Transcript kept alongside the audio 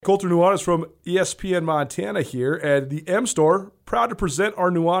Colter Nuanez from ESPN Montana here, and the M Store, proud to present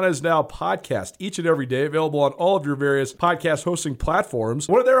our Nuanez Now podcast each and every day, available on all of your various podcast hosting platforms.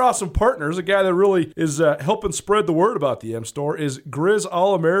 One of their awesome partners, a guy that really is helping spread the word about the M Store, is Griz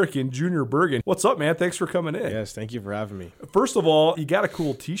All-American Junior Bergen. What's up, man? Thanks for coming in. Yes, thank you for having me. First of all, you got a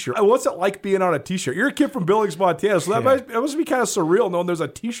cool t-shirt. What's it like being on a t-shirt? You're a kid from Billings, Montana, so that must be kind of surreal knowing there's a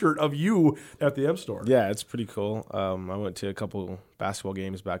t-shirt of you at the M Store. Yeah, it's pretty cool. I went to a couple basketball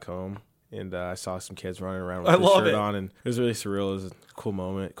games back home, and I saw some kids running around with the shirt on, and it was really surreal. It was a cool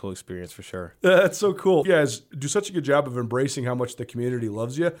moment, cool experience for sure. That's so cool. You guys do such a good job of embracing how much the community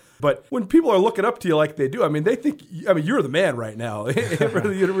loves you. But when people are looking up to you like they do, they think, you're the man right now for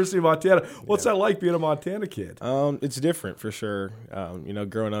the University of Montana. What's that like being a Montana kid? It's different for sure.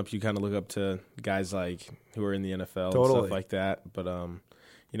 Growing up, you kind of look up to guys like who are in the NFL and stuff like that. But,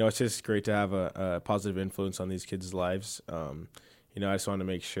 it's just great to have a positive influence on these kids' lives. I just want to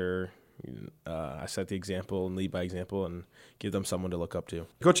make sure I set the example and lead by example and give them someone to look up to.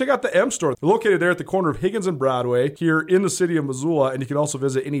 Go check out the M Store. They're located there at the corner of Higgins and Broadway here in the city of Missoula, and you can also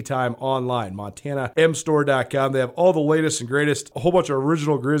visit anytime online, montanamstore.com. They have all the latest and greatest, a whole bunch of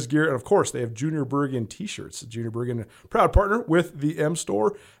original Griz gear, and of course, they have Junior Bergen t-shirts. Junior Bergen, proud partner with the M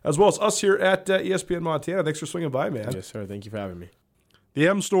Store, as well as us here at ESPN Montana. Thanks for swinging by, man. Yes, sir. Thank you for having me. The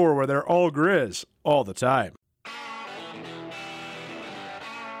M Store, where they're all Griz all the time.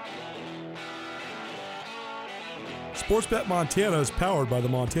 Sportsbet Montana is powered by the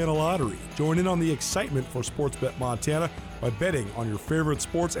Montana Lottery. Join in on the excitement for Sportsbet Montana by betting on your favorite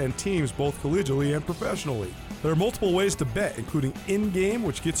sports and teams both collegially and professionally. There are multiple ways to bet, including in-game,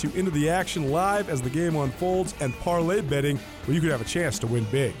 which gets you into the action live as the game unfolds, and parlay betting, where you could have a chance to win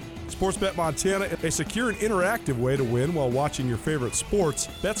big. Sportsbet Montana, a secure and interactive way to win while watching your favorite sports.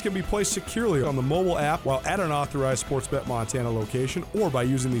 Bets can be placed securely on the mobile app while at an authorized Sportsbet Montana location or by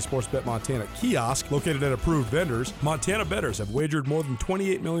using the Sportsbet Montana kiosk located at approved vendors. Montana bettors have wagered more than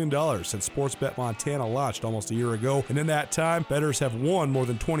 $28 million since Sportsbet Montana launched almost a year ago, and in that time, bettors have won more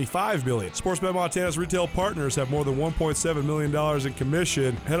than $25 million. Sportsbet Montana's retail partners have more than $1.7 million in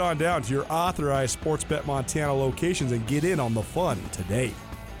commission. Head on down to your authorized Sportsbet Montana locations and get in on the fun today.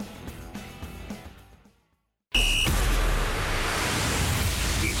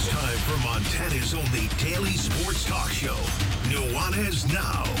 Montana's only daily sports talk show, Nuanez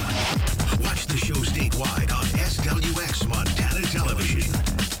Now. Watch the show statewide on SWX Montana Television.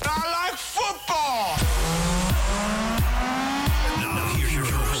 I like football! Now here's your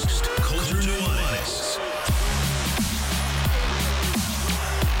host, Colter Nuanez.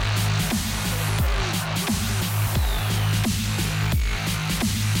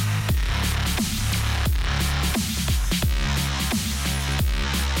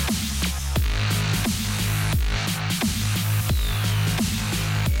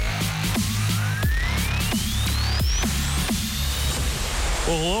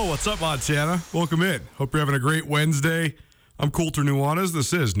 Well, hello, what's up, Montana? Welcome in. Hope you're having a great Wednesday. I'm Colter Nuanez.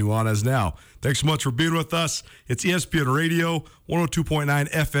 This is Nuanez Now. Thanks so much for being with us. It's ESPN Radio,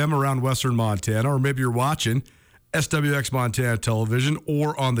 102.9 FM around Western Montana, or maybe you're watching SWX Montana Television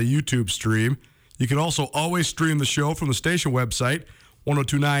or on the YouTube stream. You can also always stream the show from the station website,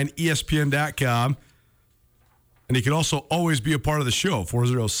 1029ESPN.com. And you can also always be a part of the show,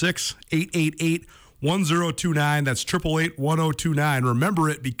 406-888-1029. That's 888-1029. Remember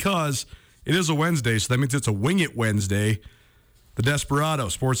it because it is a Wednesday, so that means it's a Wing It Wednesday. The Desperado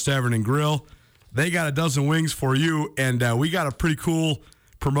Sports Tavern and Grill, they got a dozen wings for you, and we got a pretty cool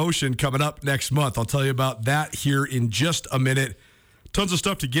promotion coming up next month. I'll tell you about that here in just a minute. Tons of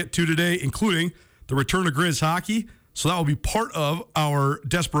stuff to get to today, including the return of Griz hockey, so that will be part of our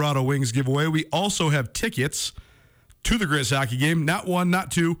Desperado Wings giveaway. We also have tickets to the Griz hockey game, not one, not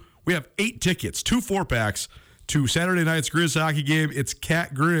two. We have 8 tickets, 2 4-packs to Saturday night's Griz hockey game. It's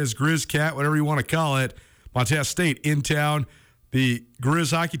Cat Griz, Griz Cat, whatever you want to call it. Montana State in town. The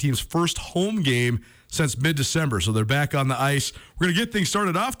Griz hockey team's first home game since mid-December, so they're back on the ice. We're going to get things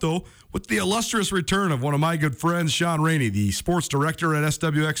started off, though, with the illustrious return of one of my good friends, Shaun Rainey, the sports director at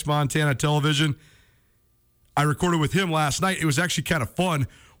SWX Montana Television. I recorded with him last night. It was actually kind of fun.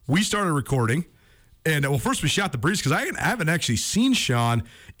 We started recording. And, well, first we shot the breeze because I haven't actually seen Shaun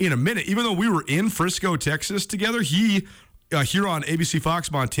in a minute. Even though we were in Frisco, Texas together, he, here on ABC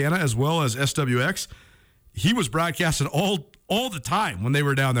Fox Montana as well as SWX, he was broadcasting all the time when they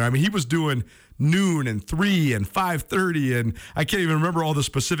were down there. I mean, he was doing noon and 3 and 5:30, and I can't even remember all the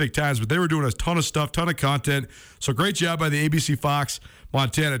specific times, but they were doing a ton of stuff, ton of content. So great job by the ABC Fox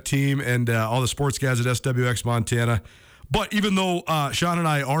Montana team and all the sports guys at SWX Montana. But even though Shaun and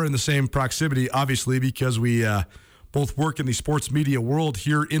I are in the same proximity, obviously, because we both work in the sports media world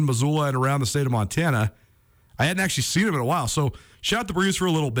here in Missoula and around the state of Montana. I hadn't actually seen him in a while. So shout the breeze for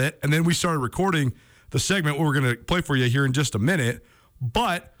a little bit, and then we started recording the segment we're going to play for you here in just a minute.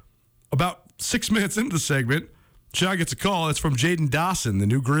 But about 6 minutes into the segment, Shaun gets a call. It's from Jaden Dawson, the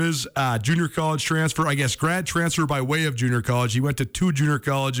new Griz junior college transfer, I guess grad transfer by way of junior college. He went to 2 junior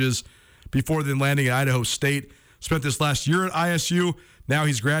colleges before then landing at Idaho State. Spent this last year at ISU. Now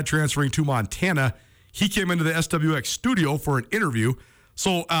he's grad transferring to Montana. He came into the SWX studio for an interview.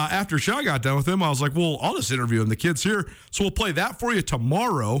 So after Shaun got done with him, I was like, well, I'll just interview him. The kid's here. So we'll play that for you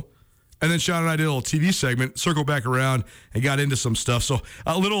tomorrow. And then Shaun and I did a little TV segment, circled back around, and got into some stuff. So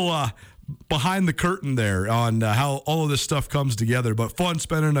a little behind the curtain there on how all of this stuff comes together. But fun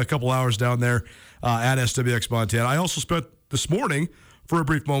spending a couple hours down there at SWX Montana. I also spent this morning, for a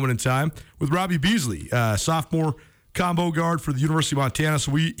brief moment in time, with Robby Beasley, sophomore combo guard for the University of Montana.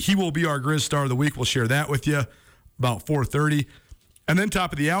 So he will be our Griz Star of the Week. We'll share that with you about 4:30. And then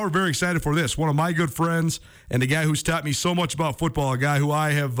top of the hour, very excited for this. One of my good friends and a guy who's taught me so much about football, a guy who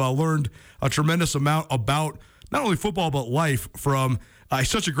I have learned a tremendous amount about not only football but life from. He's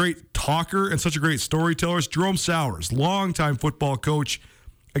such a great talker and such a great storyteller. It's Jerome Sowers, longtime football coach,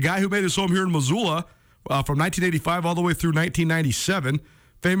 a guy who made his home here in Missoula from 1985 all the way through 1997,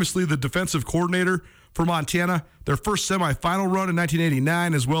 famously the defensive coordinator for Montana. Their first semifinal run in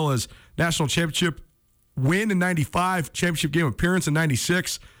 1989, as well as national championship win in 95, championship game appearance in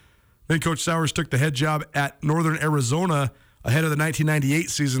 96. Then Coach Sowers took the head job at Northern Arizona ahead of the 1998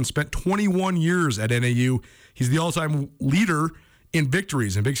 season, spent 21 years at NAU. He's the all-time leader in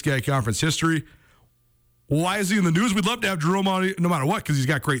victories in Big Sky Conference history. Why is he in the news? We'd love to have Jerome on no matter what, because he's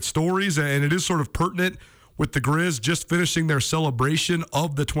got great stories, and it is sort of pertinent with the Griz just finishing their celebration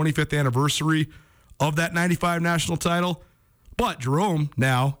of the 25th anniversary of that 95 national title. But Jerome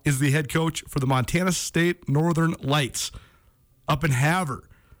now is the head coach for the Montana State Northern Lights up in Havre.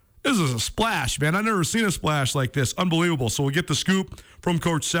 This is a splash, man. I've never seen a splash like this. Unbelievable. So we'll get the scoop from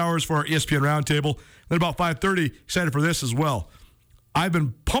Coach Sowers for our ESPN Roundtable. Then about 5:30, excited for this as well. I've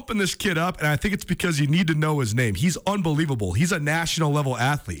been pumping this kid up, and I think it's because you need to know his name. He's unbelievable. He's a national-level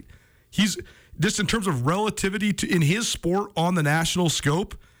athlete. He's just in terms of relativity in his sport on the national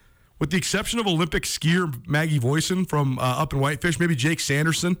scope, with the exception of Olympic skier Maggie Voisin from up in Whitefish, maybe Jake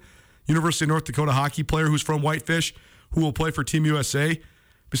Sanderson, University of North Dakota hockey player who's from Whitefish, who will play for Team USA.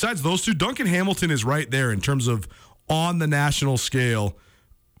 Besides those two, Duncan Hamilton is right there in terms of on the national scale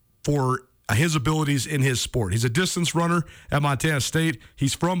for his abilities in his sport. He's a distance runner at Montana State.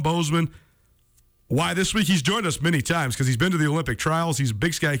 He's from Bozeman. Why this week? He's joined us many times because he's been to the Olympic trials. He's a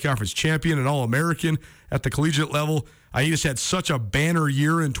Big Sky Conference champion and All-American at the collegiate level. He just had such a banner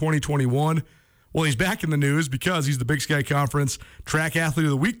year in 2021. Well, he's back in the news because he's the Big Sky Conference Track Athlete of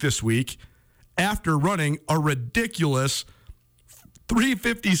the Week this week after running a ridiculous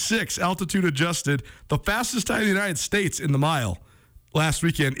 3:56 altitude adjusted, the fastest time in the United States in the mile last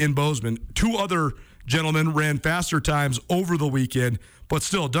weekend in Bozeman. 2 other gentlemen ran faster times over the weekend, but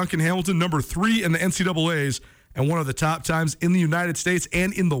still, Duncan Hamilton, number 3 in the NCAAs and one of the top times in the United States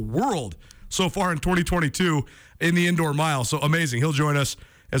and in the world so far in 2022 in the indoor mile. So amazing. He'll join us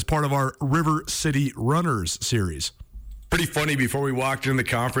as part of our River City Runners series. Pretty funny, before we walked in the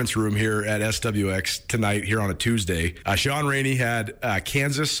conference room here at SWX tonight, here on a Tuesday, Shaun Rainey had a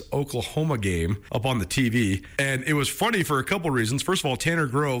Kansas-Oklahoma game up on the TV, and it was funny for a couple reasons. First of all, Tanner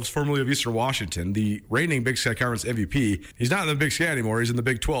Groves, formerly of Eastern Washington, the reigning Big Sky Conference MVP, he's not in the Big Sky anymore. He's in the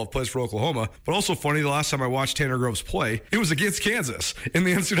Big 12, plays for Oklahoma. But also funny, the last time I watched Tanner Groves play, it was against Kansas in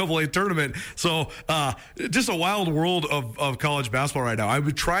the NCAA tournament. So just a wild world of college basketball right now. I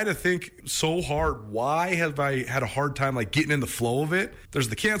would try to think so hard, why have I had a hard time getting in the flow of it? There's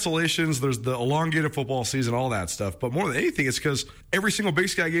the cancellations, there's the elongated football season, all that stuff. But more than anything, it's because every single Big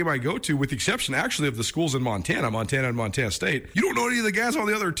Sky game I go to, with the exception actually of the schools in Montana and Montana State, you don't know any of the guys on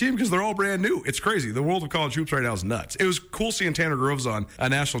the other team because they're all brand new. It's crazy. The world of college hoops right now is nuts. It was cool seeing Tanner Groves on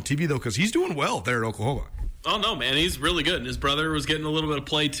national TV, though, because he's doing well there at Oklahoma. Oh, no, man. He's really good. And his brother was getting a little bit of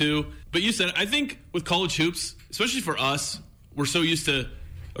play, too. But you said, I think with college hoops, especially for us, we're so used to,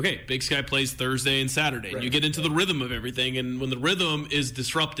 okay, Big Sky plays Thursday and Saturday. Right. And you get into the rhythm of everything. And when the rhythm is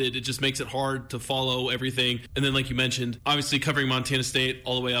disrupted, it just makes it hard to follow everything. And then, like you mentioned, obviously covering Montana State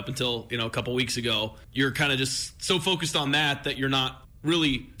all the way up until, a couple weeks ago, you're kind of just so focused on that you're not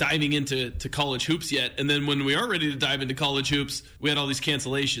really diving into college hoops yet. And then when we are ready to dive into college hoops, we had all these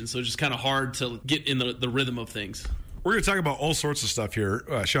cancellations. So it's just kind of hard to get in the rhythm of things. We're going to talk about all sorts of stuff here.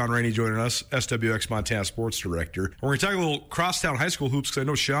 Shaun Rainey joining us, SWX Montana Sports Director. And we're going to talk a little crosstown high school hoops because I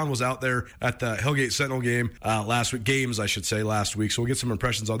know Shaun was out there at the Hellgate Sentinel game last week. Last week. So we'll get some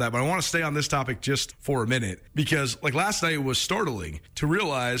impressions on that. But I want to stay on this topic just for a minute because, like, last night it was startling to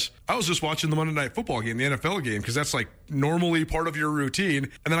realize I was just watching the Monday Night Football game, the NFL game, because that's, like, normally part of your routine.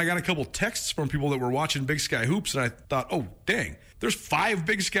 And then I got a couple texts from people that were watching Big Sky Hoops, and I thought, oh, dang. There's 5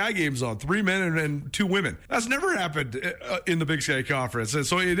 Big Sky games on, 3 men and 2 women. That's never happened in the Big Sky Conference. And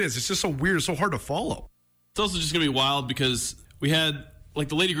so it is. It's just so weird. It's so hard to follow. It's also just going to be wild because we had, like,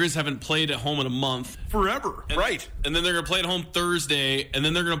 the Lady Griz haven't played at home in a month. Forever. Right. And then they're going to play at home Thursday. And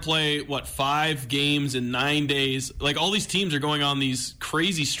then they're going to play, 5 games in 9 days. Like, all these teams are going on these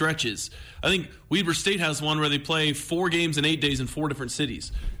crazy stretches. I think Weber State has one where they play 4 games in 8 days in 4 different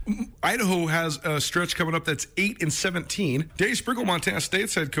cities. Idaho has a stretch coming up that's 8-17. Dave Sprinkle, Montana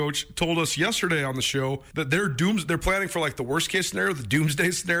State's head coach, told us yesterday on the show that they're planning for, like, the worst case scenario, the doomsday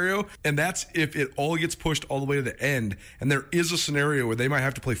scenario, and that's if it all gets pushed all the way to the end. And there is a scenario where they might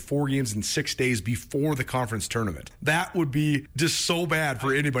have to play 4 games in 6 days before the conference tournament. That would be just so bad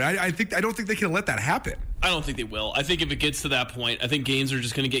for anybody. I don't think they can let that happen. I don't think they will. I think if it gets to that point, I think games are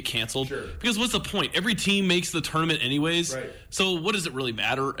just going to get canceled. Sure. Because what's the point? Every team makes the tournament anyways. Right. So what does it really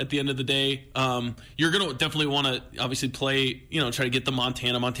matter at the end of the day? You're going to definitely want to obviously play, try to get the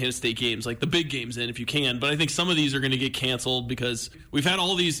Montana State games, like the big games in if you can. But I think some of these are going to get canceled because we've had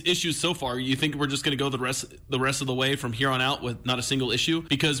all these issues so far. You think we're just going to go the rest of the way from here on out with not a single issue?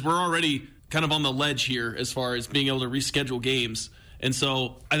 Because we're already kind of on the ledge here as far as being able to reschedule games. And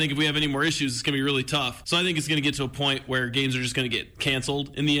so I think if we have any more issues, it's going to be really tough. So I think it's going to get to a point where games are just going to get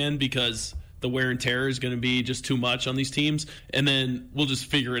canceled in the end because the wear and tear is going to be just too much on these teams. And then we'll just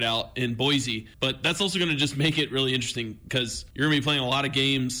figure it out in Boise. But that's also going to just make it really interesting because you're going to be playing a lot of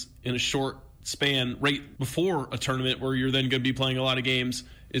games in a short span right before a tournament where you're then going to be playing a lot of games.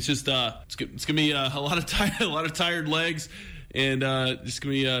 It's just it's going to be a lot of tired legs and it's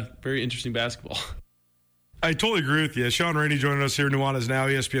going to be a very interesting basketball. I totally agree with you. Shaun Rainey joining us here. Nuanez Now,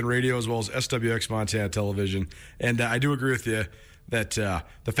 ESPN Radio, as well as SWX Montana Television. And I do agree with you that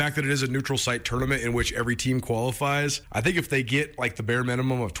the fact that it is a neutral site tournament in which every team qualifies, I think if they get like the bare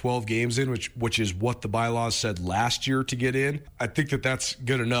minimum of 12 games in, which is what the bylaws said last year to get in, I think that that's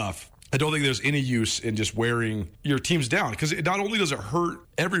good enough. I don't think there's any use in just wearing your teams down because not only does it hurt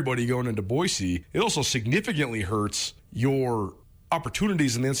everybody going into Boise, it also significantly hurts your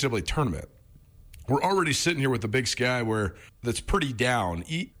opportunities in the NCAA tournament. We're already sitting here with the Big Sky where that's pretty down.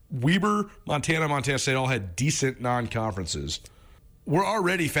 Weber, Montana State all had decent non-conferences. We're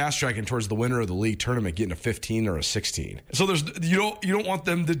already fast-tracking towards the winner of the league tournament getting a 15 or a 16. So you don't want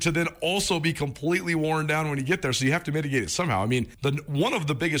them to then also be completely worn down when you get there, so you have to mitigate it somehow. I mean, one of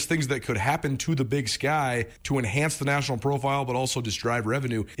the biggest things that could happen to the Big Sky to enhance the national profile but also just drive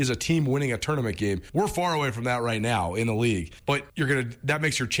revenue is a team winning a tournament game. We're far away from that right now in the league, but that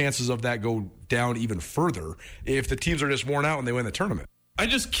makes your chances of that go down even further if the teams are just worn out and they win the tournament. I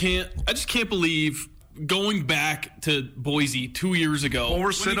just can't believe going back to Boise 2 years ago. Well,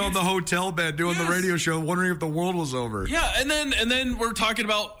 we're sitting on the hotel bed doing the radio show wondering if the world was over. Yeah, and then we're talking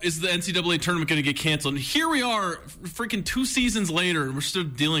about, is the NCAA tournament going to get canceled? And here we are, freaking 2 seasons later, and we're still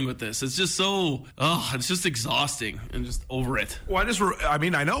dealing with this. It's just so, it's just exhausting and just over it. Well,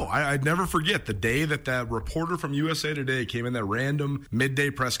 I know. I'd never forget the day that reporter from USA Today came in that random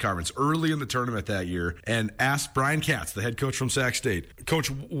midday press conference early in the tournament that year and asked Brian Katz, the head coach from Sac State,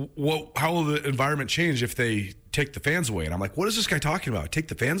 Coach, how will the environment change if they take the fans away? And I'm like, what is this guy talking about? Take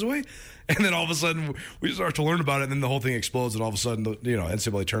the fans away? And then all of a sudden we start to learn about it, and then the whole thing explodes, and all of a sudden the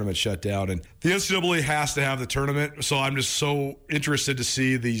NCAA tournament shut down. And the NCAA has to have the tournament, so I'm just so interested to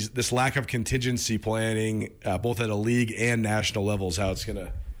see this lack of contingency planning both at a league and national levels, how it's going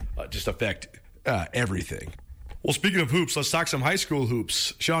to just affect everything. Well, speaking of hoops, let's talk some high school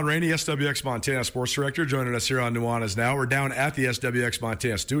hoops. Shaun Rainey, SWX Montana Sports Director, joining us here on Nuanez Now. We're down at the SWX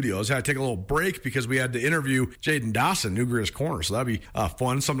Montana studios. Had to take a little break because we had to interview Jaden Dawson, New Griz Corner. So that'd be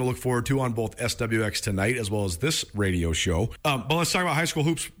fun, something to look forward to on both SWX tonight as well as this radio show. But let's talk about high school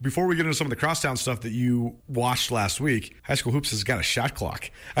hoops. Before we get into some of the crosstown stuff that you watched last week, high school hoops has got a shot clock.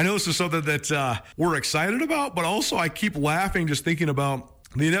 I know this is something that we're excited about, but also I keep laughing just thinking about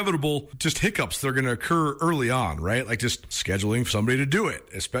the inevitable just hiccups that are going to occur early on, right? Like just scheduling somebody to do it.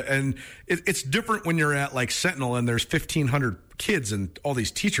 And it's different when you're at like Sentinel and there's 1,500 kids and all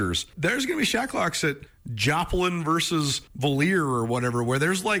these teachers. There's going to be shot clocks at Joplin versus Valier or whatever, where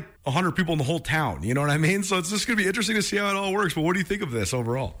there's like 100 people in the whole town. You know what I mean? So it's just going to be interesting to see how it all works. But what do you think of this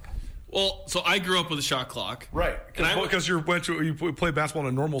overall? Well, so I grew up with a shot clock. Right. Because you play basketball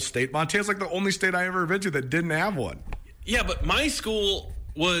in a normal state. Montana's like the only state I ever been to that didn't have one. Yeah, but my school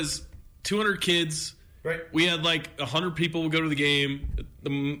was 200 kids. Right. We had like 100 people would go to the game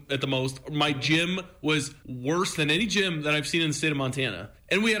at the most. My gym was worse than any gym that I've seen in the state of Montana.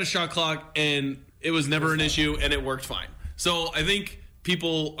 And we had a shot clock, and it was never an issue, and it worked fine. So I think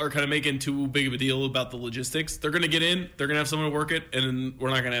people are kind of making too big of a deal about the logistics. They're going to get in, they're going to have someone to work it, and we're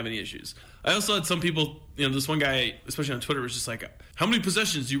not going to have any issues. I also had some people, this one guy, especially on Twitter, was just like, how many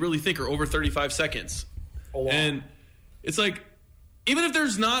possessions do you really think are over 35 seconds? And it's like, even if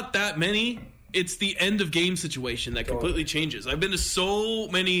there's not that many, it's the end of game situation that completely changes. I've been to so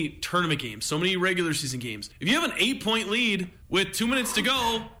many tournament games, so many regular season games. If you have an 8-point lead with 2 minutes to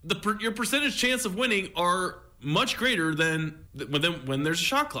go, your percentage chance of winning are much greater than when there's a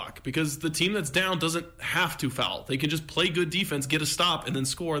shot clock, because the team that's down doesn't have to foul. They can just play good defense, get a stop, and then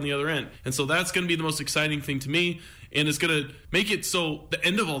score on the other end. And so that's going to be the most exciting thing to me, and it's going to make it so the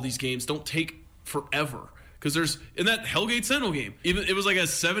end of all these games don't take forever. Because there's, in that Hellgate Sentinel game, even it was like a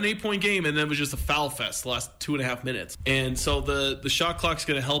 7-8 point game, and then it was just a foul fest the last 2.5 minutes. And so the shot clock's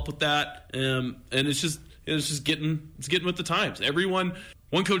going to help with that, and it's just getting with the times.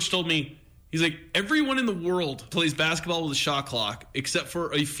 One coach told me, he's like, everyone in the world plays basketball with a shot clock except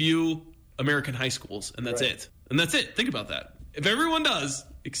for a few American high schools, and that's it. And that's it. Think about that. If everyone does,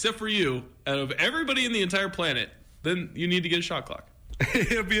 except for you, out of everybody in the entire planet, then you need to get a shot clock.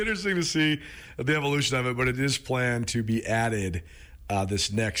 It'll be interesting to see the evolution of it, but it is planned to be added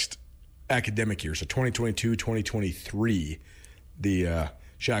this next academic year. So 2022-2023, the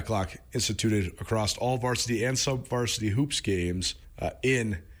shot clock instituted across all varsity and sub-varsity hoops games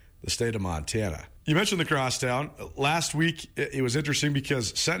in the state of Montana. You mentioned the crosstown. Last week, it was interesting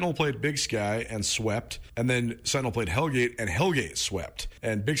because Sentinel played Big Sky and swept, and then Sentinel played Hellgate, and Hellgate swept.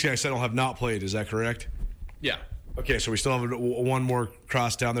 And Big Sky and Sentinel have not played. Is that correct? Yeah. Okay, so we still have one more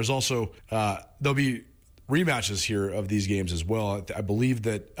crosstown. There's also there'll be rematches here of these games as well. I believe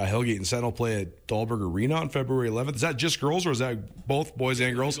that Hellgate and Sentinel play at Dahlberg Arena on February 11th. Is that just girls, or is that both boys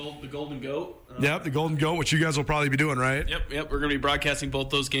and girls? The Golden Goat. Yep, the Golden Goat, which you guys will probably be doing, right? Yep. We're going to be broadcasting both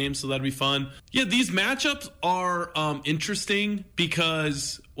those games, so that'll be fun. Yeah, these matchups are interesting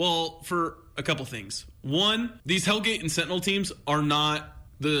because, well, for a couple things. One, these Hellgate and Sentinel teams are not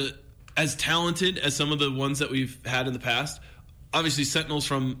as talented as some of the ones that we've had in the past. Obviously, Sentinels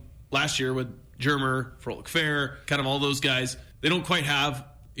from last year with Germer, Frolic Fair, kind of all those guys, they don't quite have,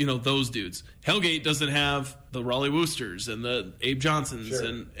 those dudes. Hellgate doesn't have the Raleigh Woosters and the Abe Johnsons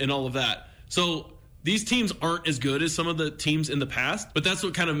and all of that. So these teams aren't as good as some of the teams in the past, but that's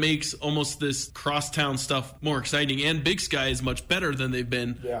what kind of makes almost this crosstown stuff more exciting. And Big Sky is much better than they've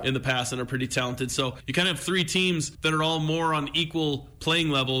been in the past and are pretty talented. So you kind of have three teams that are all more on equal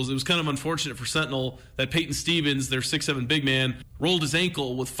playing levels. It was kind of unfortunate for Sentinel that Peyton Stevens, their 6'7" big man, rolled his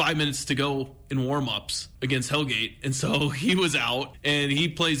ankle with 5 minutes to go in warm-ups against Hellgate. And so he was out, and he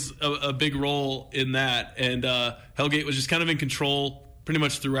plays a big role in that. And Hellgate was just kind of in control pretty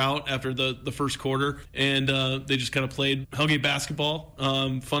much throughout after the first quarter, and they just kind of played Hellgate basketball,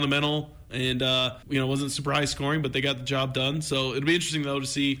 fundamental, and wasn't surprise scoring, but they got the job done. So it'll be interesting though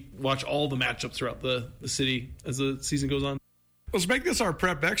to watch all the matchups throughout the city as the season goes on. Let's make this our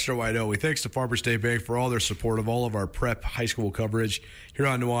Prep Extra Wide Open. Thanks to Farmers State Bank for all their support of all of our prep high school coverage here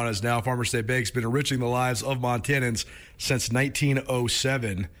on Nuanez Now. Farmers State Bank's been enriching the lives of Montanans since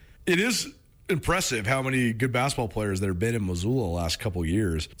 1907. It is impressive how many good basketball players there have been in Missoula the last couple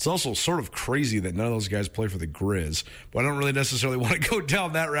years. It's also sort of crazy that none of those guys play for the Griz, but I don't really necessarily want to go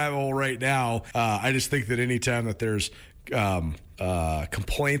down that rabbit hole right now. I just think that anytime that there's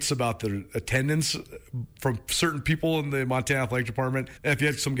complaints about the attendance from certain people in the Montana Athletic Department, and if you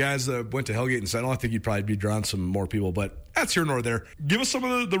had some guys that went to Hellgate and Sentinel, I think you'd probably be drawing some more people, but that's here nor there. Give us some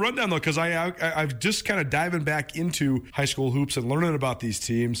of the rundown, though, because I've just kind of diving back into high school hoops and learning about these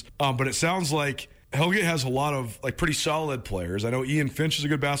teams, but it sounds like Hellgate has a lot of pretty solid players. I know Ian Finch is a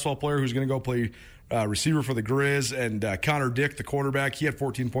good basketball player who's going to go play receiver for the Griz, and Connor Dick, the quarterback, he had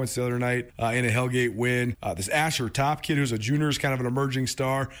 14 points the other night in a Hellgate win. This Asher Top kid, who's a junior, is kind of an emerging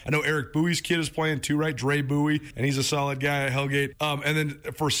star. I know Eric Bowie's kid is playing too, right? Dre Bowie, and he's a solid guy at Hellgate. And then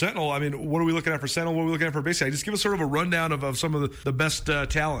for Sentinel, what are we looking at for Sentinel? What are we looking at for Big Sky? Just give us sort of a rundown of some of the best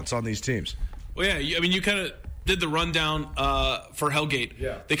talents on these teams. Well, yeah, you kind of did the rundown for Hellgate.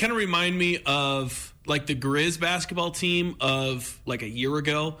 Yeah. They kind of remind me of the Griz basketball team of a year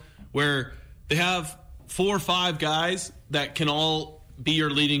ago, where they have 4 or 5 guys that can all be your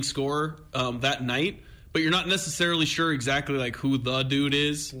leading scorer that night, but you're not necessarily sure exactly who the dude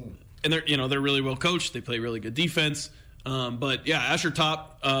is. And they're really well coached. They play really good defense. But yeah, Asher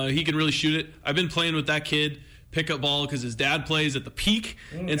Top, he can really shoot it. I've been playing with that kid pickup ball because his dad plays at the peak,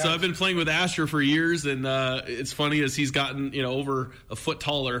 so I've been playing with Asher for years, and it's funny as he's gotten over a foot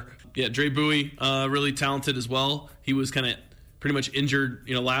taller. Yeah, Dre Bowie, really talented as well. He was kind of pretty much injured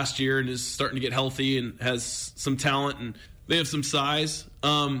last year and is starting to get healthy and has some talent, and they have some size.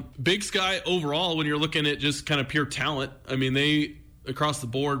 Big Sky overall, when you're looking at just kind of pure talent, I mean, they across the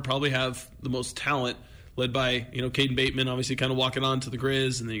board probably have the most talent, led by Caden Bateman, obviously kind of walking on to the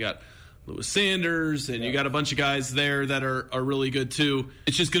Griz, and then you got Lewis Sanders, and you got a bunch of guys there that are really good too.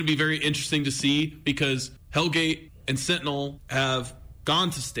 It's just going to be very interesting to see because Hellgate and Sentinel have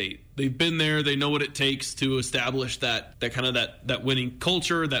gone to state. They've been there. They know what it takes to establish that kind of that winning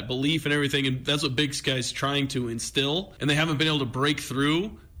culture, that belief and everything, and that's what Big Sky's trying to instill, and they haven't been able to break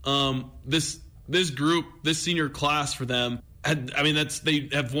through. This group, this senior class for them, they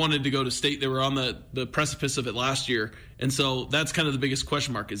have wanted to go to state. They were on the precipice of it last year, and so that's kind of the biggest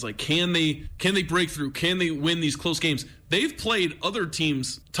question mark is like, can they break through? Can they win these close games? They've played other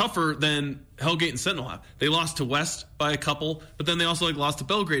teams tougher than Hellgate and Sentinel have. They lost to West by a couple, but then they also lost to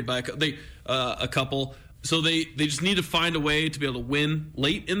Belgrade by a couple. So they just need to find a way to be able to win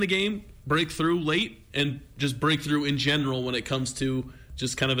late in the game, break through late, and just break through in general when it comes to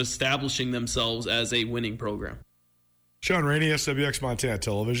just kind of establishing themselves as a winning program. Shaun Rainey, SWX Montana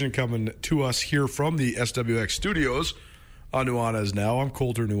Television, coming to us here from the SWX studios on Nuanez Now. I'm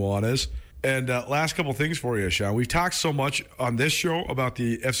Colter Nuanez. And last couple things for you, Shaun. We've talked so much on this show about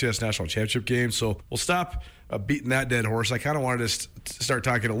the FCS National Championship game, so we'll stop beating that dead horse. I kind of wanted to start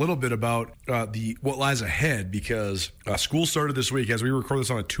talking a little bit about what lies ahead because school started this week. As we record this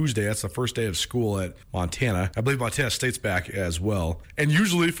on a Tuesday, that's the first day of school at Montana. I believe Montana State's back as well. And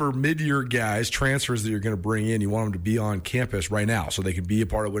usually for mid-year guys, transfers that you're going to bring in, you want them to be on campus right now so they can be a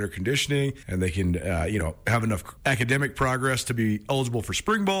part of winter conditioning and they can have enough academic progress to be eligible for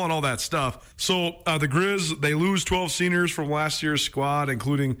spring ball and all that stuff. So the Griz, they lose 12 seniors from last year's squad,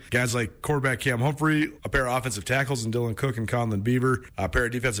 including guys like quarterback Cam Humphrey, a pair of offensive tackles in Dylan Cook and Conlon Beaver, a pair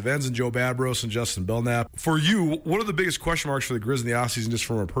of defensive ends in Joe Babros and Justin Belknap. For you, what are the biggest question marks for the Griz in the offseason just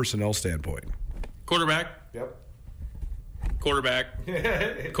from a personnel standpoint? Quarterback. Yep. Quarterback.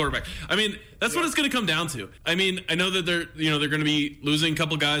 I mean, that's what it's going to come down to. I mean, I know that they're going to be losing a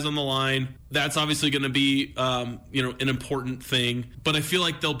couple guys on the line. That's obviously going to be an important thing. But I feel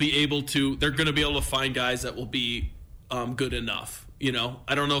like they're going to be able to find guys that will be good enough.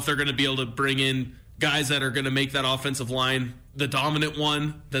 I don't know if they're going to be able to bring in guys that are going to make that offensive line the dominant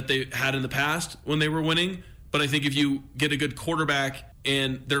one that they had in the past when they were winning. But I think if you get a good quarterback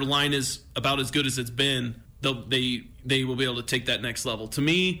and their line is about as good as it's been, they will be able to take that next level. To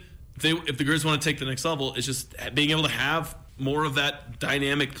me, if the Griz want to take the next level, it's just being able to have more of that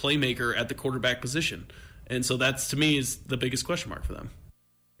dynamic playmaker at the quarterback position. And so that's, to me, is the biggest question mark for them.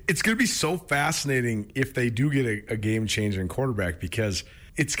 It's going to be so fascinating if they do get a game-changing quarterback because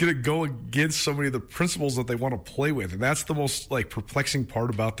it's going to go against so many of the principles that they want to play with. And that's the most perplexing part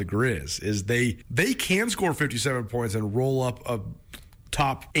about the Griz is they can score 57 points and roll up a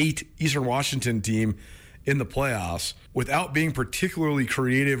top 8 Eastern Washington team in the playoffs without being particularly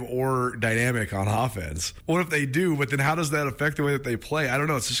creative or dynamic on offense. What if they do, but then how does that affect the way that they play? I don't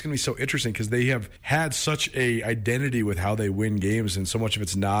know. It's just going to be so interesting because they have had such a identity with how they win games, and so much of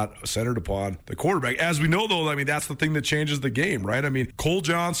it's not centered upon the quarterback. As we know, though, I mean, that's the thing that changes the game, right? I mean, Cole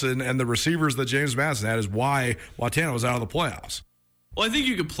Johnson and the receivers that James Madison had is why Montana was out of the playoffs. Well, I think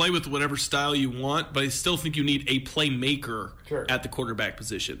you can play with whatever style you want, but I still think you need a playmaker at the quarterback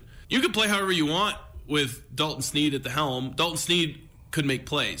position. You can play however you want with Dalton Sneed at the helm. Dalton Sneed could make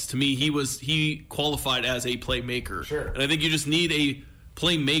plays. To me, he qualified as a playmaker. Sure. And I think you just need a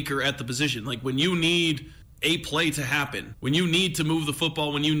playmaker at the position. Like when you need a play to happen, when you need to move the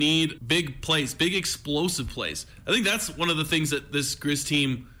football, when you need big plays, big explosive plays. I think that's one of the things that this Griz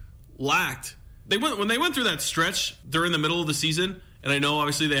team lacked. When they went through that stretch during the middle of the season, and I know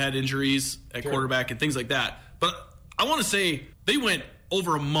obviously they had injuries at quarterback and things like that, but I want to say they went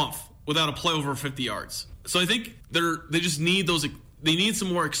over a month without a play over 50 yards. So I think they just need those. They need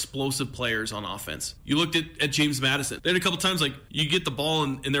some more explosive players on offense. You looked at James Madison. They had a couple times you get the ball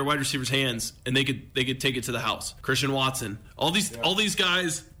in their wide receivers' hands and they could take it to the house. Christian Watson, all these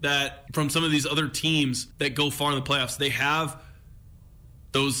guys that from some of these other teams that go far in the playoffs, they have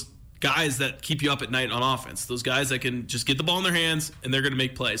those guys that keep you up at night on offense. Those guys that can just get the ball in their hands and they're going to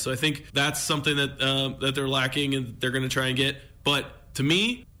make plays. So I think that's something that they're lacking and they're going to try and get. But to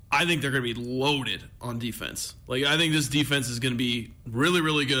me, I think they're going to be loaded on defense. I think this defense is going to be really,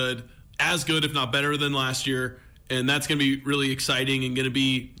 really good, as good, if not better than last year. And that's going to be really exciting and going to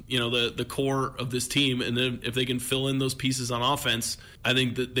be, the core of this team. And then if they can fill in those pieces on offense, I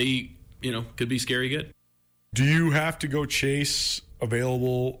think that they, could be scary good. Do you have to go chase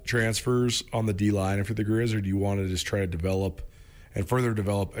available transfers on the D-line for the Griz, or do you want to just try to develop and further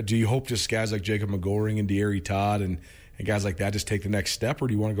develop? Do you hope just guys like Jacob McGoring and De'Aaron Todd and guys like that just take the next step, or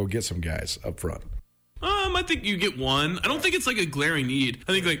do you want to go get some guys up front? I think you get one. I don't think it's like a glaring need.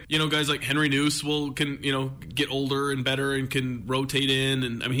 I think guys like Henry Noose can get older and better and can rotate in.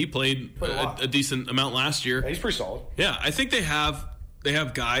 And I mean, he played a decent amount last year. Yeah, he's pretty solid. Yeah, I think they have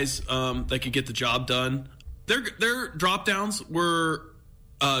guys that could get the job done. Their drop downs were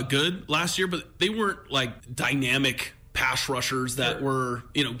good last year, but they weren't like dynamic pass rushers that were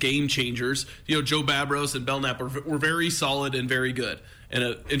game changers. Joe Babros and Belknap were very solid and very good and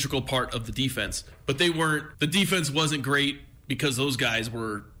an integral part of the defense. But they weren't. The defense wasn't great because those guys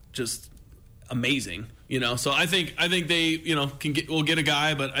were just amazing. So I think they will get a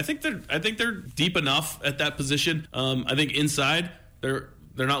guy, but I think they're deep enough at that position. I think inside they're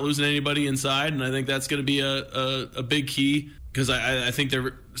not losing anybody inside, and I think that's going to be a big key because I think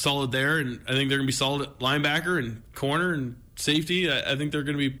they're solid there, and I think they're going to be solid at linebacker and corner and safety. I think they're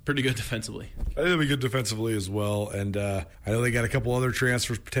going to be pretty good defensively. I think they'll be good defensively as well, and I know they got a couple other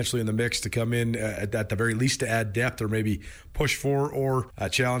transfers potentially in the mix to come in at the very least to add depth or maybe push for or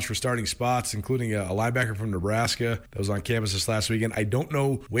challenge for starting spots, including a linebacker from Nebraska that was on campus this last weekend. I don't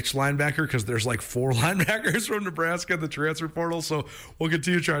know which linebacker because there's like 4 linebackers from Nebraska in the transfer portal, so we'll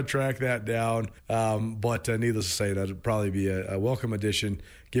continue to try to track that down. But needless to say, that would probably be a welcome addition.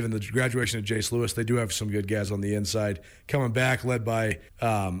 Given the graduation of Jace Lewis, they do have some good guys on the inside coming back, led by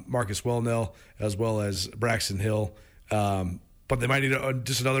Marcus Wellnell as well as Braxton Hill. But they might need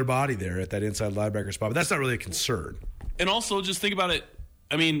just another body there at that inside linebacker spot. But that's not really a concern. And also, just think about it.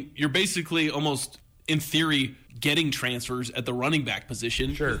 I mean, you're basically almost, in theory, getting transfers at the running back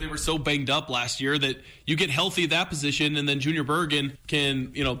position. Sure. Because they were so banged up last year that you get healthy at that position, and then Junior Bergen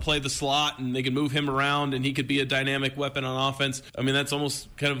can, play the slot, and they can move him around, and he could be a dynamic weapon on offense. I mean, that's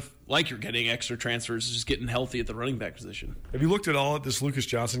almost kind of like you're getting extra transfers, just getting healthy at the running back position. Have you looked at all at this Lucas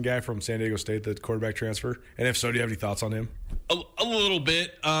Johnson guy from San Diego State, the quarterback transfer? And if so, do you have any thoughts on him? A little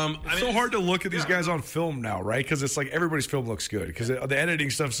bit. It's so hard to look at these guys on film now, right? Because it's like everybody's film looks good. Because the editing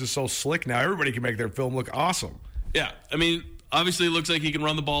stuff is just so slick now. Everybody can make their film look awesome. Yeah, I mean, obviously it looks like he can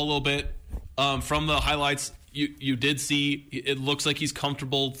run the ball a little bit. From the highlights, you did see it looks like he's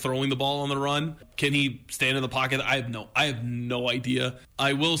comfortable throwing the ball on the run. Can he stand in the pocket? I have no idea.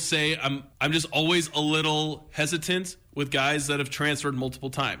 I will say I'm just always a little hesitant with guys that have transferred multiple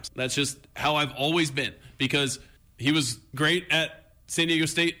times. That's just how I've always been, because he was great at San Diego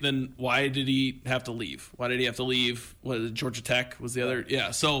State, then why did he have to leave? Why did he have to leave? Georgia Tech was the other? Yeah.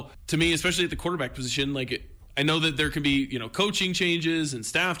 So to me, especially at the quarterback position, I know that there can be, coaching changes and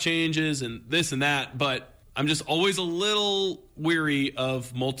staff changes and this and that, but I'm just always a little weary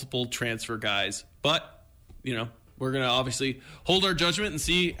of multiple transfer guys. But, we're going to obviously hold our judgment and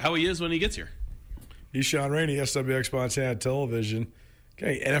see how he is when he gets here. He's Shaun Rainey, SWX Montana Television.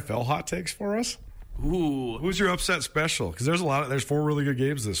 Okay, NFL hot takes for us? Ooh. Who's your upset special? Because there's 4 really good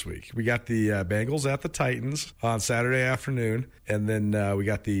games this week. We got the Bengals at the Titans on Saturday afternoon, and then we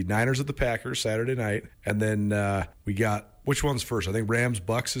got the Niners at the Packers Saturday night, and then we got, which one's first? I think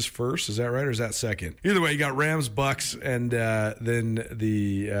Rams-Bucks is first. Is that right, or is that second? Either way, you got Rams-Bucks and then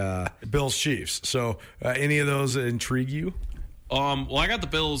the Bills-Chiefs. So any of those intrigue you? Well, I got the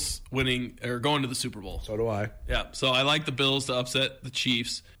Bills winning or going to the Super Bowl. So do I. Yeah, so I like the Bills to upset the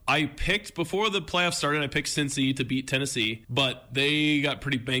Chiefs. I picked, before the playoffs started, I picked Cincy to beat Tennessee, but they got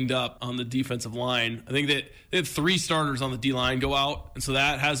pretty banged up on the defensive line. I think that they had 3 starters on the D-line go out, and so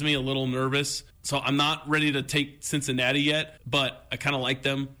that has me a little nervous. So I'm not ready to take Cincinnati yet, but I kind of like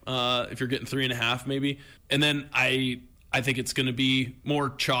them if you're getting 3.5 maybe. And then I think it's going to be more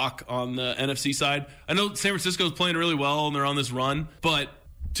chalk on the NFC side. I know San Francisco's playing really well and they're on this run, but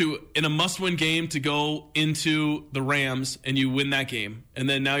in a must-win game to go into the Rams and you win that game, and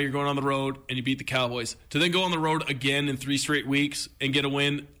then now you're going on the road and you beat the Cowboys, to then go on the road again in 3 straight weeks and get a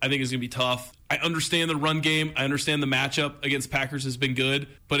win, I think is going to be tough. I understand the run game. I understand the matchup against Packers has been good,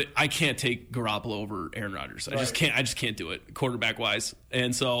 but I can't take Garoppolo over Aaron Rodgers. I just can't do it quarterback-wise.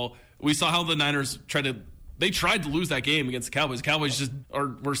 And so we saw how the Niners tried to lose that game against the Cowboys. The Cowboys just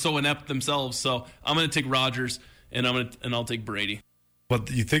were so inept themselves. So I'm going to take Rodgers, and I'll take Brady. But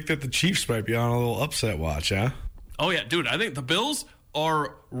you think that the Chiefs might be on a little upset watch, huh? Oh yeah, dude. I think the Bills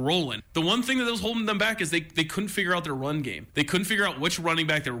are rolling. The one thing that was holding them back is they couldn't figure out their run game. They couldn't figure out which running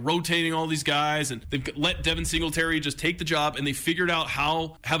back. They're rotating all these guys, and they've let Devin Singletary just take the job, and they figured out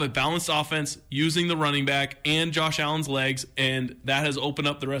how have a balanced offense using the running back and Josh Allen's legs, and that has opened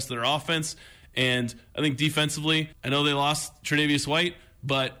up the rest of their offense. And I think defensively, I know they lost Tre'Davious White,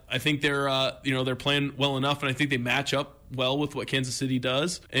 but I think they're playing well enough, and I think they match up well with what Kansas City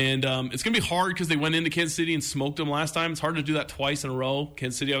does. And it's going to be hard because they went into Kansas City and smoked them last time. It's hard to do that twice in a row.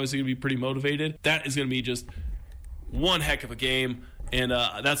 Kansas City obviously going to be pretty motivated. That is going to be just one heck of a game, and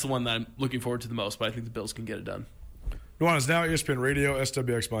that's the one that I'm looking forward to the most, but I think the Bills can get it done. Nuanez now, ESPN Radio,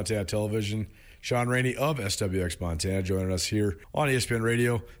 SWX Montana Television. Shaun Rainey of SWX Montana joining us here on ESPN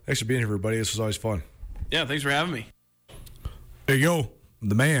Radio. Thanks for being here, everybody. This was always fun. Yeah, thanks for having me. There you go.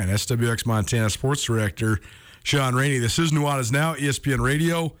 The man, SWX Montana Sports Director, Shaun Rainey. This is Nuanez Now, ESPN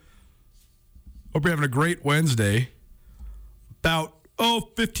Radio. Hope you're having a great Wednesday. About,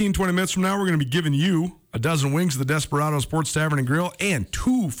 15, 20 minutes from now, we're going to be giving you a dozen wings of the Desperado Sports Tavern and Grill and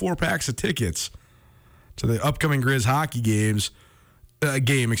 2 4-packs of tickets to the upcoming Griz hockey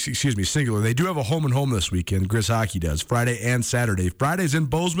singular. They do have a home-and-home this weekend, Griz hockey does, Friday and Saturday. Friday's in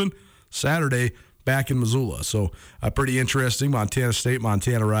Bozeman, Saturday back in Missoula. So pretty interesting Montana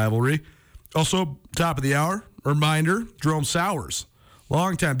State-Montana rivalry. Also, top of the hour, reminder, Jerome Sowers,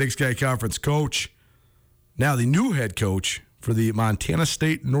 longtime Big Sky Conference coach, now the new head coach for the Montana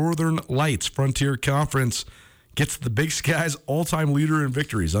State Northern Lights Frontier Conference, gets the Big Sky's all-time leader in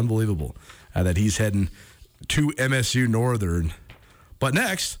victories. Unbelievable that he's heading to MSU Northern. But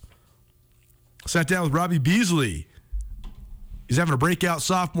next, sat down with Robby Beasley. He's having a breakout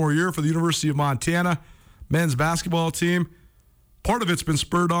sophomore year for the University of Montana men's basketball team. Part of it's been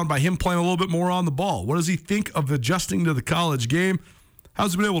spurred on by him playing a little bit more on the ball. What does he think of adjusting to the college game?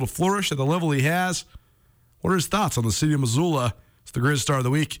 How's he been able to flourish at the level he has? What are his thoughts on the city of Missoula? It's the Griz Star of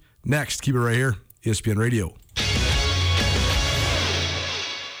the Week. Next, keep it right here, ESPN Radio.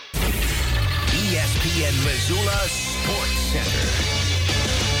 ESPN Missoula Sports Center.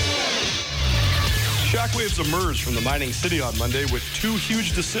 Shockwaves emerged from the mining city on Monday with 2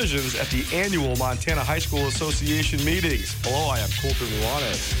 huge decisions at the annual Montana High School Association meetings. Hello, I am Colter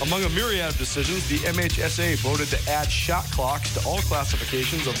Nuanez. Among a myriad of decisions, the MHSA voted to add shot clocks to all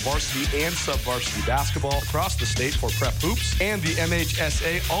classifications of varsity and sub-varsity basketball across the state for prep hoops, and the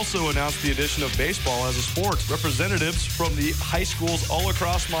MHSA also announced the addition of baseball as a sport. Representatives from the high schools all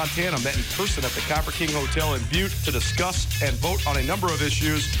across Montana met in person at the Copper King Hotel in Butte to discuss and vote on a number of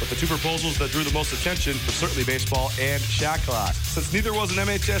issues, but the 2 proposals that drew the most attention were certainly baseball and shot clock. Since neither was an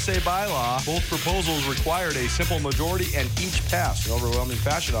MHSA bylaw, both proposals required a simple majority and each passed in overwhelming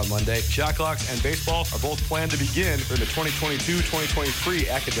fashion on Monday. Shot clocks and baseball are both planned to begin during the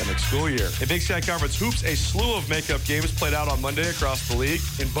 2022-2023 academic school year. In Big Sky Conference hoops, a slew of makeup games played out on Monday across the league.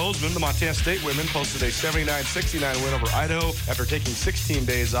 In Bozeman, the Montana State women posted a 79-69 win over Idaho after taking 16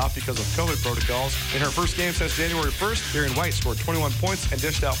 days off because of COVID protocols. In her first game since January 1st, Darian White scored 21 points and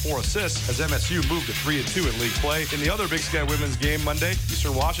dished out 4 assists as MSU moved to 3-2 in league play. In the other Big Sky women's game Monday,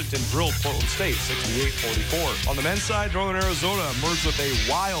 Eastern Washington drilled Portland State 68-44. On the men's side, Northern Arizona emerged with a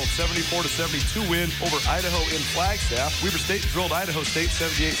wild 74-72 win over Idaho in Flagstaff. Weber State drilled Idaho State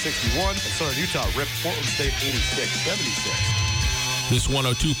 78-61, and Southern Utah ripped Portland State 86-76. This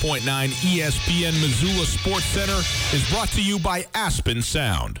 102.9 ESPN Missoula Sports Center is brought to you by Aspen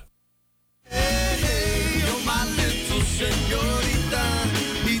Sound. Hey, hey, you're my little señorita,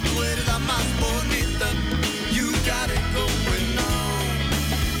 y tú eres la más bonita. You got it going on.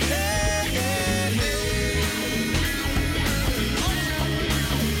 Hey, hey,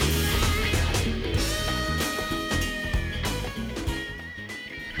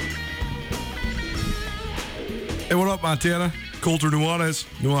 Hey, what up, Montana? Colter Nuanez.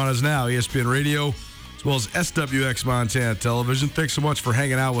 Nuanez Now, ESPN Radio, as well as SWX Montana Television. Thanks so much for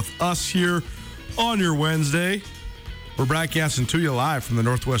hanging out with us here on your Wednesday. We're broadcasting to you live from the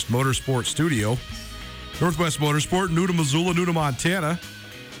Northwest Motorsport Studio. Northwest Motorsport, new to Missoula, new to Montana.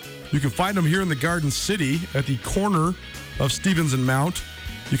 You can find them here in the Garden City at the corner of Stevens and Mount.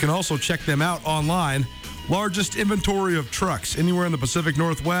 You can also check them out online. Largest inventory of trucks anywhere in the Pacific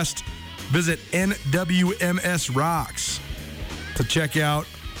Northwest. Visit NWMS Rocks to check out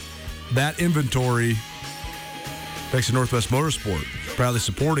that inventory. Thanks to Northwest Motorsport, proudly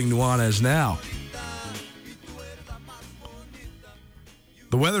supporting Nuanez Now.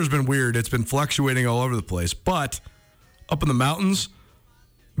 The weather's been weird. It's been fluctuating all over the place, but up in the mountains,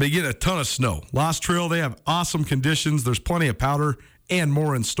 they get a ton of snow. Lost Trail, they have awesome conditions. There's plenty of powder and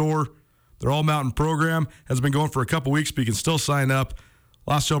more in store. Their all-mountain program has been going for a couple weeks, but you can still sign up.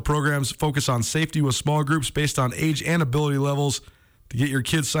 Lost Trail programs focus on safety with small groups based on age and ability levels. to get your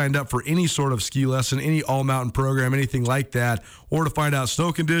kids signed up for any sort of ski lesson, any all-mountain program, anything like that, or to find out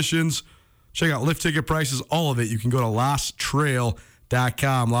snow conditions, check out lift ticket prices, all of it, you can go to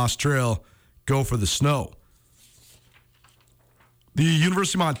losttrail.com. Lost Trail, go for the snow. The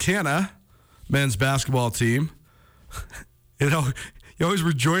University of Montana men's basketball team, you always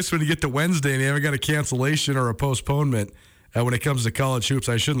rejoice when you get to Wednesday and you haven't got a cancellation or a postponement when it comes to college hoops.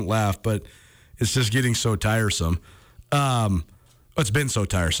 I shouldn't laugh, but it's just getting so tiresome. It's been so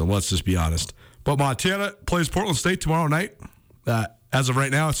tiresome, let's just be honest. But Montana plays Portland State tomorrow night. As of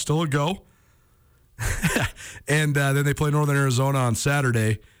right now, it's still a go. And then they play Northern Arizona on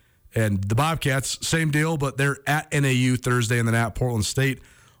Saturday. And the Bobcats, same deal, but they're at NAU Thursday and then at Portland State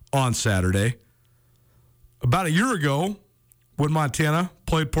on Saturday. About a year ago, when Montana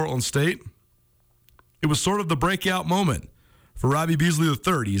played Portland State, it was sort of the breakout moment for Robby Beasley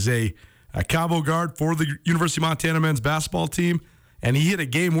III. He's a combo guard for the University of Montana men's basketball team, and he hit a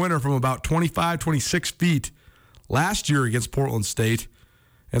game winner from about 25, 26 feet last year against Portland State.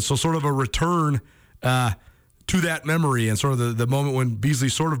 And so sort of a return to that memory and sort of the moment when Beasley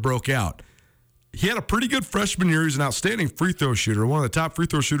sort of broke out. He had a pretty good freshman year. He's an outstanding free throw shooter, one of the top free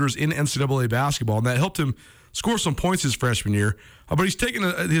throw shooters in NCAA basketball, and that helped him score some points his freshman year. But he's taken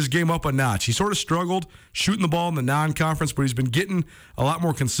his game up a notch. He sort of struggled shooting the ball in the non-conference, but he's been getting a lot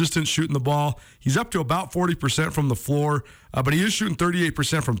more consistent shooting the ball. He's up to about 40% from the floor, but he is shooting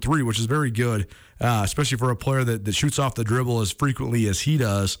 38% from three, which is very good, especially for a player that shoots off the dribble as frequently as he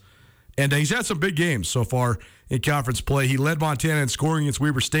does. And he's had some big games so far in conference play. He led Montana in scoring against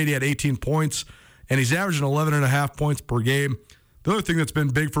Weber State. He had 18 points, and he's averaging 11.5 points per game. The other thing that's been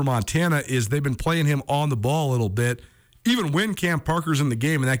big for Montana is they've been playing him on the ball a little bit, even when Cam Parker's in the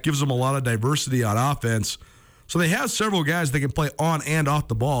game, and that gives them a lot of diversity on offense. So they have several guys that can play on and off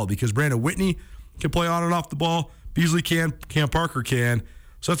the ball because Brandon Whitney can play on and off the ball. Beasley can, Cam Parker can.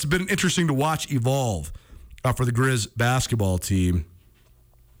 So it's been interesting to watch evolve for the Griz basketball team.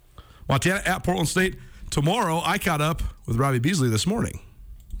 Montana at Portland State. Tomorrow, I caught up with Robby Beasley this morning.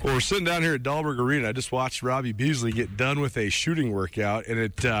 Well, we're sitting down here at Dahlberg Arena. I just watched Robby Beasley get done with a shooting workout, and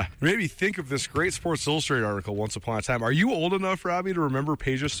it made me think of this great Sports Illustrated article once upon a time. Are you old enough, Robby, to remember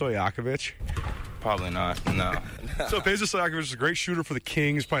Peja Stojakovic? Probably not, no. So Peja Stojakovic is a great shooter for the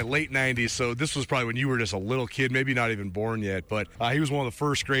Kings, probably late 90s, so this was probably when you were just a little kid, maybe not even born yet, but he was one of the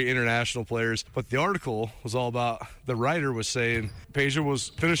first great international players. But the article was all about, the writer was saying, Peja was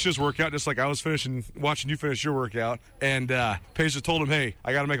finished his workout just like I was watching you finish your workout, and Peja told him, hey,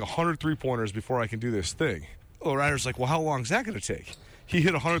 I got to make 100 three-pointers before I can do this thing. Well, the writer's like, well, how long is that going to take? He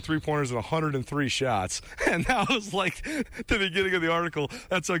hit 100 three-pointers and 103 shots. And that was like the beginning of the article.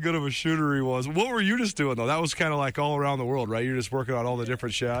 That's how good of a shooter he was. What were you just doing, though? That was kind of like all around the world, right? You're just working on all the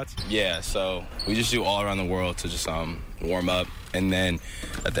different shots? Yeah, so we just do all around the world to just warm up. And then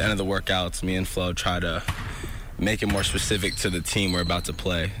at the end of the workouts, me and Flo try to make it more specific to the team we're about to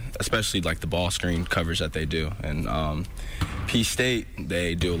play, especially like the ball screen coverage that they do. And P State,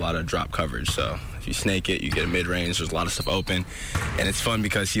 they do a lot of drop coverage. So if you snake it, you get a mid-range. There's a lot of stuff open. And it's fun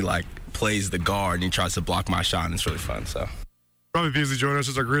because he, plays the guard and he tries to block my shot, and it's really fun. So Robby Beasley joining us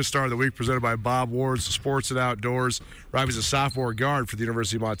as our Griz Star of the Week, presented by Bob Ward's Sports and Outdoors. Robby's a sophomore guard for the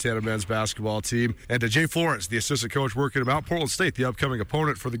University of Montana men's basketball team. And Jay Flores, the assistant coach working about Portland State, the upcoming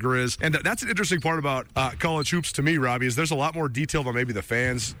opponent for the Griz. And that's an interesting part about college hoops to me, Robby, is there's a lot more detail than maybe the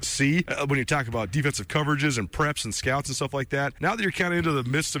fans see when you talk about defensive coverages and preps and scouts and stuff like that. Now that you're kind of into the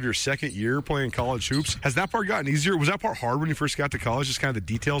midst of your second year playing college hoops, has that part gotten easier? Was that part hard when you first got to college, just kind of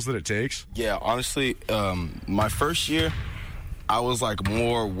the details that it takes? Yeah, honestly, my first year, I was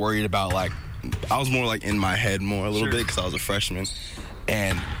more worried about I was more in my head more a little bit because I was a freshman,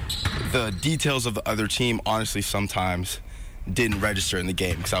 and the details of the other team honestly sometimes didn't register in the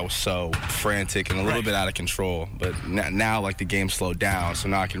game because I was so frantic and a little bit out of control. But now the game slowed down, so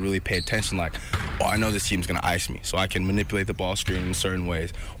now I can really pay attention. I know this team's gonna ice me, so I can manipulate the ball screen in certain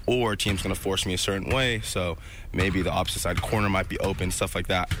ways, or a team's gonna force me a certain way, so maybe the opposite side corner might be open, stuff like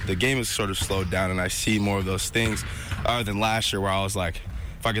that. The game has sort of slowed down, and I see more of those things other than last year where I was like,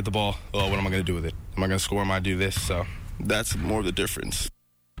 if I get the ball, what am I gonna do with it? Am I gonna score? Am I do this? So that's more of the difference.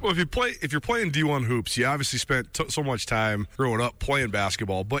 Well, if you're playing D1 hoops, you obviously spent so much time growing up playing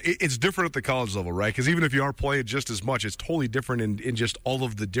basketball, but it's different at the college level, right? Because even if you are playing just as much, it's totally different in just all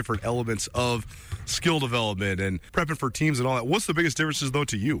of the different elements of skill development and prepping for teams and all that. What's the biggest differences, though,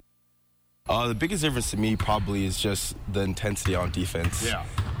 to you? The biggest difference to me probably is just the intensity on defense. Yeah.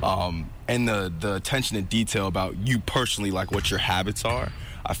 And the attention to detail about you personally, what your habits are.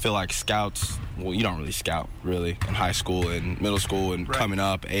 I feel like scouts, well, you don't really scout, really, in high school and middle school and coming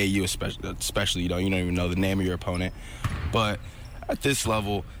up, AAU especially, you don't even know the name of your opponent. But at this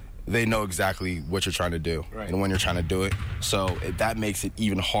level, they know exactly what you're trying to do and when you're trying to do it. So that makes it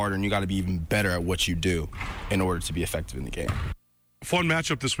even harder, and you got to be even better at what you do in order to be effective in the game. Fun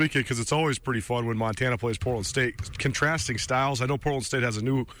matchup this weekend because it's always pretty fun when Montana plays Portland State. Contrasting styles. I know Portland State has a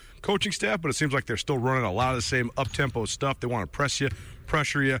new coaching staff, but it seems like they're still running a lot of the same up-tempo stuff. They want to press you,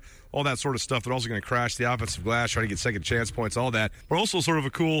 pressure you, all that sort of stuff. They're also going to crash the offensive glass, try to get second chance points, all that. But also sort of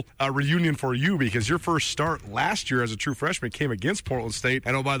a cool reunion for you because your first start last year as a true freshman came against Portland State.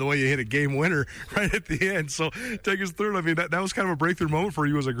 I know, by the way, you hit a game winner right at the end. So take us through it. I mean, that was kind of a breakthrough moment for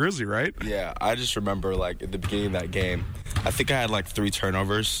you as a Grizzly, right? Yeah, I just remember, like, at the beginning of that game, I think I had, like, 3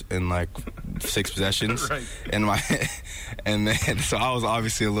 turnovers in, like, 6 possessions. Right. And then, so I was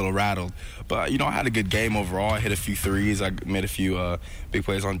obviously a little rattled. But, you know, I had a good game overall. I hit a few threes. I made a few big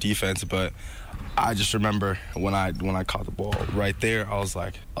plays on defense. But I just remember when I caught the ball right there, I was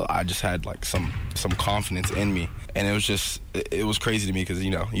like, I just had, like, some confidence in me. And it was crazy to me because,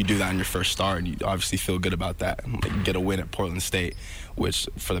 you know, you do that in your first start, and you obviously feel good about that. Like, get a win at Portland State, which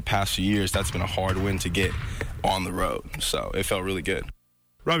for the past few years, that's been a hard win to get on the road. So it felt really good.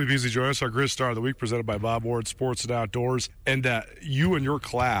 Robby Beasley joins us, our Griz Star of the Week, presented by Bob Ward Sports and Outdoors. And you and your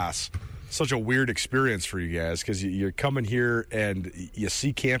class, such a weird experience for you guys because you're coming here and you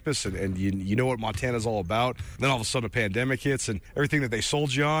see campus and you know what Montana's all about. And then all of a sudden a pandemic hits and everything that they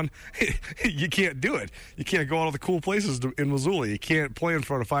sold you on, you can't do it. You can't go out all the cool places in Missoula. You can't play in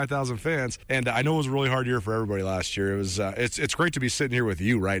front of 5,000 fans. And I know it was a really hard year for everybody last year. It was it's great to be sitting here with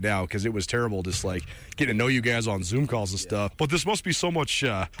you right now because it was terrible just like getting to know you guys on Zoom calls and stuff. But this must be so much,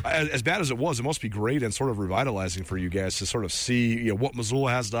 as bad as it was, it must be great and sort of revitalizing for you guys to sort of see what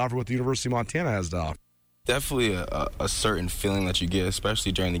Missoula has to offer, what the University of Montana has to offer. Definitely a certain feeling that you get,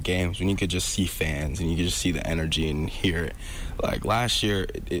 especially during the games, when you could just see fans and you could just see the energy and hear it. Like last year,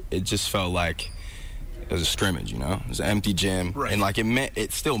 it just felt like it was a scrimmage, you know? It was an empty gym. Right. And like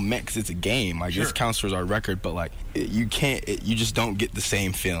it still meant because it's a game. Like this counts towards our record, but like you just don't get the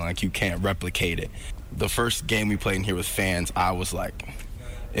same feeling. Like you can't replicate it. The first game we played in here with fans, I was like,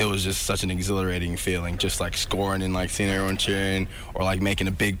 it was just such an exhilarating feeling, just like scoring and like seeing everyone cheering or like making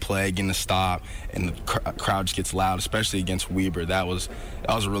a big play, getting a stop, and the crowd just gets loud, especially against Weber. That was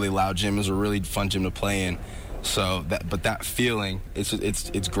a really loud gym. It was a really fun gym to play in. So that feeling,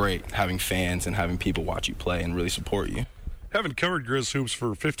 it's great having fans and having people watch you play and really support you. Having covered Grizz hoops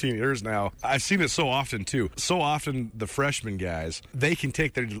for 15 years now, I've seen it so often, too. So often, the freshman guys, they can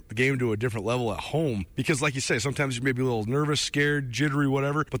take their game to a different level at home because, like you say, sometimes you may be a little nervous, scared, jittery,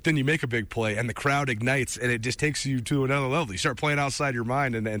 whatever, but then you make a big play, and the crowd ignites, and it just takes you to another level. You start playing outside your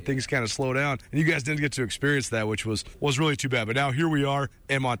mind, and things kind of slow down, and you guys didn't get to experience that, which was really too bad. But now here we are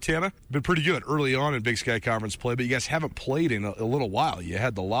in Montana. Been pretty good early on in Big Sky Conference play, but you guys haven't played in a little while. You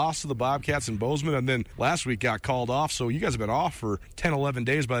had the loss to the Bobcats in Bozeman, and then last week got called off, so you guys have been off for 10, 11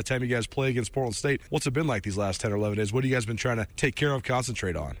 days by the time you guys play against Portland State. What's it been like these last 10 or 11 days? What have you guys been trying to take care of,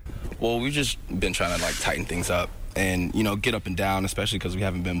 concentrate on? Well, we've just been trying to like tighten things up and, you know, get up and down, especially because we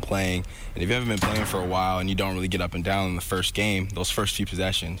haven't been playing. And if you haven't been playing for a while and you don't really get up and down in the first game, those first few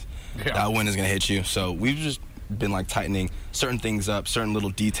possessions, that win is going to hit you. So we've just been like tightening certain things up, certain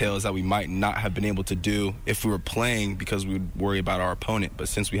little details that we might not have been able to do if we were playing because we would worry about our opponent. But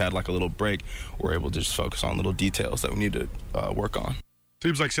since we had like a little break, we're able to just focus on little details that we need to work on.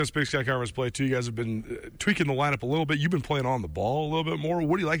 Seems like since Big Sky Conference play, too, you guys have been tweaking the lineup a little bit. You've been playing on the ball a little bit more.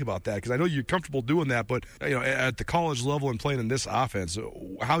 What do you like about that? Because I know you're comfortable doing that, but you know, at the college level and playing in this offense,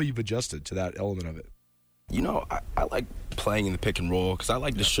 how you've adjusted to that element of it? You know, I like playing in the pick and roll because I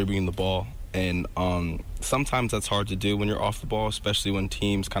like distributing the ball. And sometimes that's hard to do when you're off the ball, especially when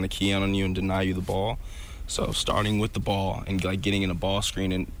teams kind of key in on you and deny you the ball. So starting with the ball and like getting in a ball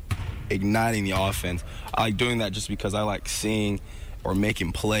screen and igniting the offense, I like doing that just because I like seeing or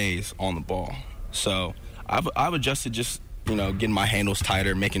making plays on the ball. So I've adjusted just, you know, getting my handles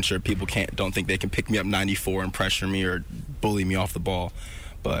tighter, making sure people don't think they can pick me up 94 and pressure me or bully me off the ball.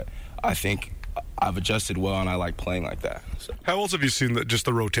 But I think I've adjusted well, and I like playing like that. So. How else have you seen just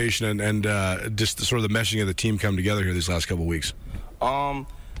the rotation and just sort of the meshing of the team come together here these last couple of weeks?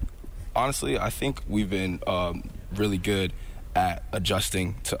 Honestly, I think we've been really good at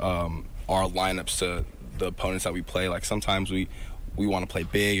adjusting to our lineups to the opponents that we play. Like sometimes we want to play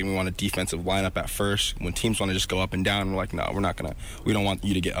big and we want a defensive lineup at first. When teams want to just go up and down, we're like, no, we don't want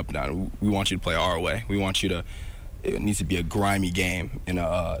you to get up and down. We want you to play our way. We want you to, it needs to be a grimy game and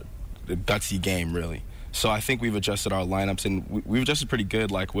a gutsy game, really. So I think we've adjusted our lineups, and we've adjusted pretty good,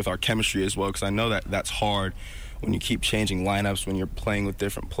 like with our chemistry as well, because I know that that's hard when you keep changing lineups when you're playing with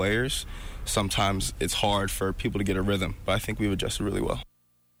different players. Sometimes it's hard for people to get a rhythm, but I think we've adjusted really well.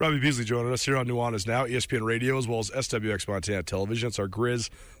 Robby Beasley joining us here on Nuanez Now, ESPN Radio, as well as SWX Montana Television. It's our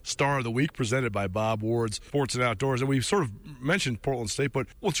Griz Star of the Week, presented by Bob Ward's Sports and Outdoors. And we've sort of mentioned Portland State, but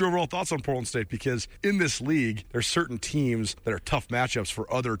what's your overall thoughts on Portland State? Because in this league, there's certain teams that are tough matchups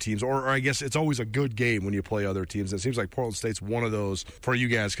for other teams, or I guess it's always a good game when you play other teams. And it seems like Portland State's one of those for you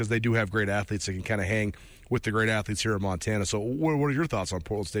guys because they do have great athletes that can kind of hang with the great athletes here in Montana. So what are your thoughts on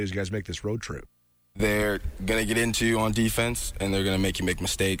Portland State as you guys make this road trip? They're going to get into you on defense, and they're going to make you make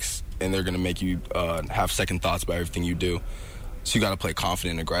mistakes, and they're going to make you have second thoughts about everything you do. So you got to play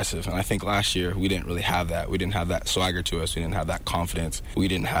confident and aggressive. And I think last year we didn't really have that. We didn't have that swagger to us. We didn't have that confidence. We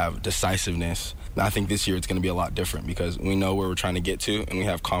didn't have decisiveness. And I think this year it's going to be a lot different because we know where we're trying to get to, and we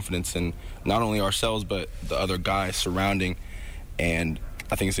have confidence in not only ourselves but the other guys surrounding. And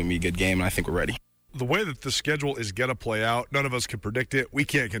I think it's going to be a good game, and I think we're ready. The way that the schedule is going to play out, none of us can predict it. We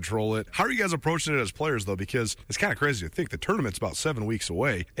can't control it. How are you guys approaching it as players, though? Because it's kind of crazy to think the tournament's about 7 weeks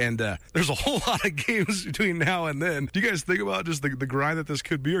away, and there's a whole lot of games between now and then. Do you guys think about just the grind that this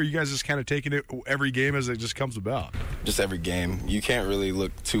could be, or are you guys just kind of taking it every game as it just comes about? Just every game. You can't really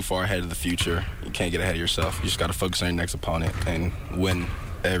look too far ahead of the future. You can't get ahead of yourself. You just got to focus on your next opponent and win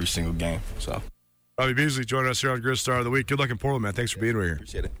every single game. So, Robby Beasley joining us here on Griz Star of the Week. Good luck in Portland, man. Thanks for being here.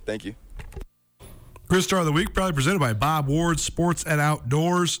 Appreciate it. Thank you. Griz Star of the Week, proudly presented by Bob Ward's Sports and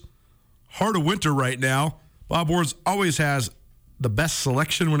Outdoors. Heart of winter right now. Bob Ward's always has the best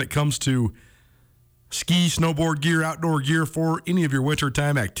selection when it comes to ski, snowboard gear, outdoor gear for any of your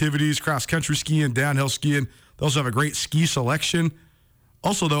wintertime activities, cross-country skiing, downhill skiing. They also have a great ski selection.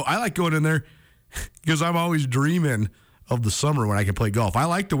 Also, though, I like going in there because I'm always dreaming of the summer when I can play golf. I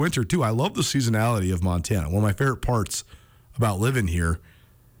like the winter, too. I love the seasonality of Montana. One of my favorite parts about living here.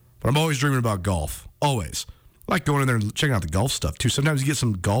 But I'm always dreaming about golf. Always. I like going in there and checking out the golf stuff, too. Sometimes you get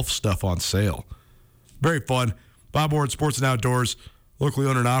some golf stuff on sale. Very fun. Bob Ward Sports and Outdoors, locally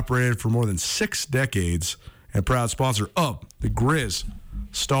owned and operated for more than 6 decades, and proud sponsor of the Griz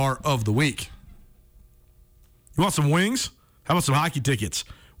Star of the Week. You want some wings? How about some hockey tickets?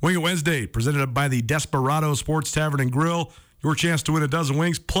 Wing It Wednesday, presented by the Desperado Sports Tavern and Grill. Your chance to win a dozen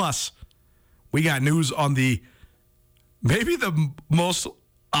wings. Plus, we got news on maybe the most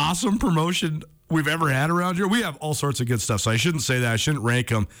awesome promotion we've ever had around here. We have all sorts of good stuff, so I shouldn't say that. I shouldn't rank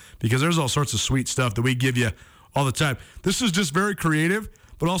them because there's all sorts of sweet stuff that we give you all the time. This is just very creative,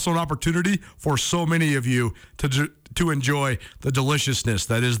 but also an opportunity for so many of you to enjoy the deliciousness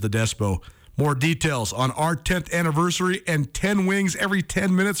that is the Despo. More details on our 10th anniversary and 10 wings every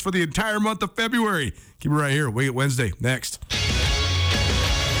 10 minutes for the entire month of February. Keep it right here. Wing It Wednesday. Next.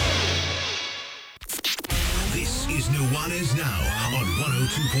 This is Nuanez Now on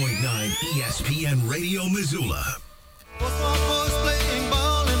 102.9 ESPN Radio Missoula. Both my boys playing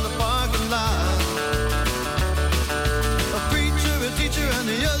ball in the parking lot. A preacher, a teacher, and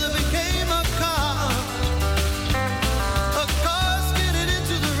the other became a cop. A car skidded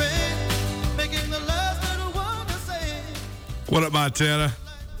into the rain, making the last little one to say. What up, Montana?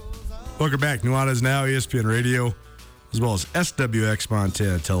 Welcome back. Nuanez Now, ESPN Radio, as well as SWX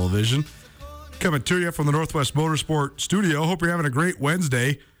Montana Television. Coming to you from the Northwest Motorsport Studio. Hope you're having a great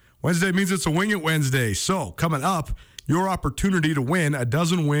Wednesday. Wednesday means it's a Wing It Wednesday. So, coming up, your opportunity to win a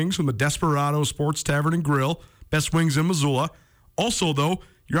dozen wings from the Desperado Sports Tavern and Grill. Best wings in Missoula. Also, though,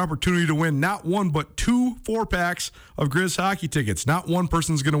 your opportunity to win not one, but 2 4-packs of Griz hockey tickets. Not one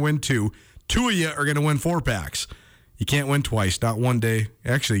person's going to win 2. 2 of you are going to win 4-packs. You can't win twice, not one day.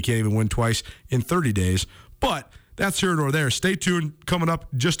 Actually, you can't even win twice in 30 days. But that's here nor there. Stay tuned. Coming up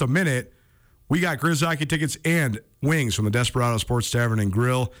just a minute, we got Griz hockey tickets and wings from the Desperado Sports Tavern and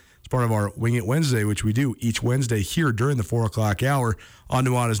Grill. It's part of our Wing It Wednesday, which we do each Wednesday here during the 4 o'clock hour on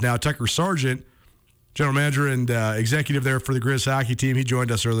Nuanez Now. Tucker Sargent, general manager and executive there for the Griz hockey team, he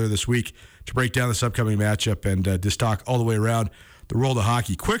joined us earlier this week to break down this upcoming matchup and just talk all the way around the world of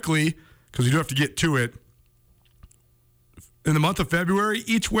hockey. Quickly, because we do have to get to it, in the month of February,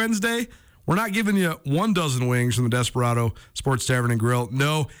 each Wednesday, we're not giving you 1 dozen wings from the Desperado Sports Tavern and Grill.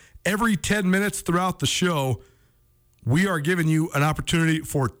 No, every 10 minutes throughout the show, we are giving you an opportunity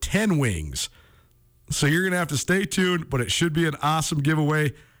for 10 wings. So you're going to have to stay tuned, but it should be an awesome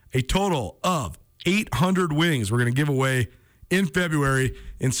giveaway. A total of 800 wings we're going to give away in February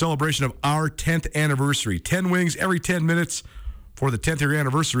in celebration of our 10th anniversary. 10 wings every 10 minutes for the 10th year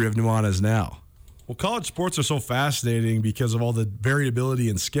anniversary of Nuanez Now. Well, college sports are so fascinating because of all the variability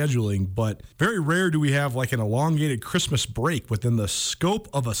in scheduling, but very rare do we have like an elongated Christmas break within the scope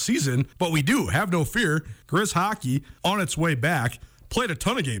of a season. But we do, have no fear. Griz hockey on its way back, played a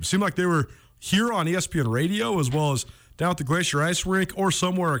ton of games. Seemed like they were here on ESPN Radio as well as down at the Glacier Ice Rink or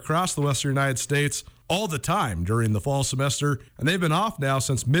somewhere across the western United States. all the time during the fall semester, and they've been off now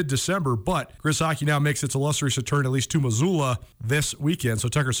since mid-December, but Griz hockey now makes its illustrious return at least to Missoula this weekend. So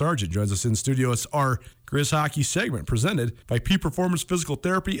Tucker Sargent joins us in studio. It's our Griz Hockey segment presented by Peak Performance Physical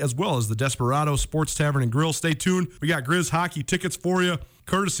Therapy as well as the Desperado Sports Tavern and Grill. Stay tuned. We got Griz Hockey tickets for you,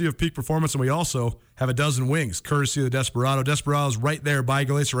 courtesy of Peak Performance, and we also have a dozen wings, courtesy of the Desperado. Desperado's right there by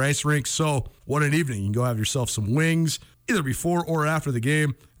Glacier Ice Rink, so what an evening. You can go have yourself some wings, either before or after the game,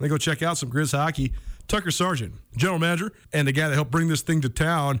 and then go check out some Griz Hockey. Tucker Sargent, general manager, and the guy that helped bring this thing to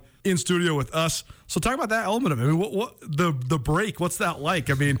town, in studio with us. So talk about that element of it. I mean, what the break, what's that like?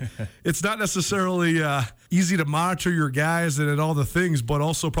 I mean, it's not necessarily easy to monitor your guys and all the things, but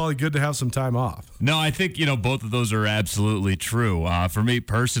also probably good to have some time off. No, I think, both of those are absolutely true. For me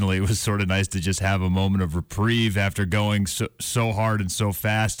personally, it was sort of nice to just have a moment of reprieve after going so hard and so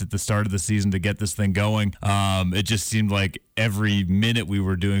fast at the start of the season to get this thing going. It just seemed like every minute we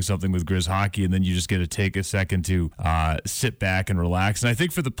were doing something with Griz hockey, and then you just get to take a second to sit back and relax. And I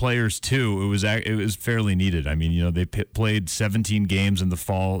think for the players too, it was fairly needed. I mean, they played 17 games in the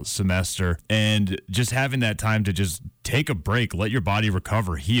fall semester, and just having that time to just take a break, let your body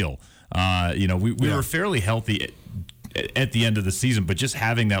recover, heal. We were fairly healthy at the end of the season, but just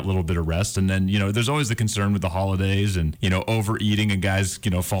having that little bit of rest. And then, there's always the concern with the holidays and, overeating and guys,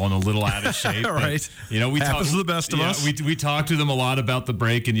 falling a little out of shape. Right. But, we happens to the best of us. We talked to them a lot about the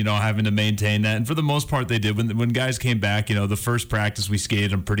break and, having to maintain that. And for the most part, they did. When guys came back, the first practice, we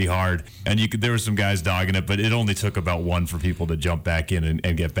skated them pretty hard. And there were some guys dogging it, but it only took about one for people to jump back in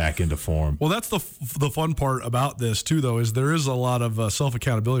and get back into form. Well, that's the fun part about this, too, though, is there is a lot of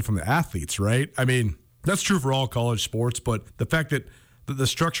self-accountability from the athletes, right? I mean, that's true for all college sports, but the fact that the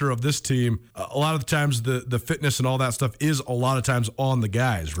structure of this team, a lot of the times the fitness and all that stuff is a lot of times on the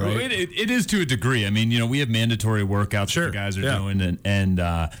guys, right? Well, it is to a degree. I mean, we have mandatory workouts that the guys are doing, and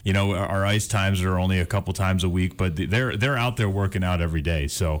our ice times are only a couple times a week, but they're out there working out every day.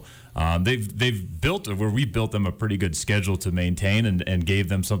 So they've built where we built them a pretty good schedule to maintain and gave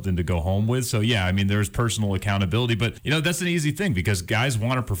them something to go home with. So yeah, I mean, there's personal accountability, but that's an easy thing because guys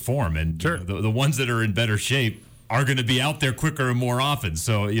want to perform, and the ones that are in better shape are going to be out there quicker and more often.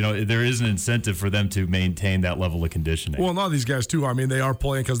 So, there is an incentive for them to maintain that level of conditioning. Well, a lot of these guys, too, I mean, they are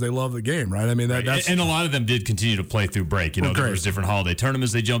playing because they love the game, right? I mean, that's... And a lot of them did continue to play through break. There was different holiday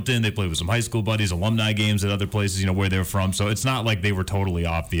tournaments they jumped in. They played with some high school buddies, alumni games at other places, where they were from. So it's not like they were totally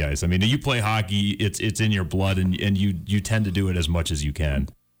off the ice. I mean, you play hockey, it's in your blood, and you tend to do it as much as you can.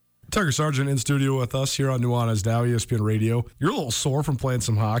 Tucker Sargent in studio with us here on Nuanez Now, ESPN Radio. You're a little sore from playing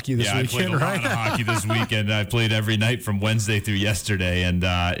some hockey this weekend, right? Yeah, I played a lot of hockey this weekend. I played every night from Wednesday through yesterday, and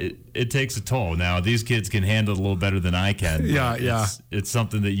it takes a toll. Now, these kids can handle it a little better than I can. It's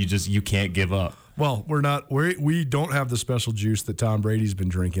something that you can't give up. Well, we don't have the special juice that Tom Brady's been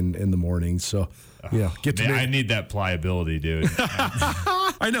drinking in the morning, so I need that pliability, dude.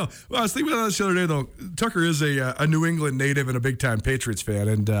 I know. Well, I was thinking about this the other day, though. Tucker is a New England native and a big-time Patriots fan,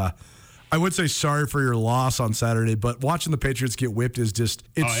 and I would say sorry for your loss on Saturday, but watching the Patriots get whipped is just...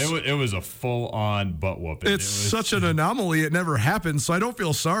 It was a full-on butt whooping. It's such an anomaly. It never happened, so I don't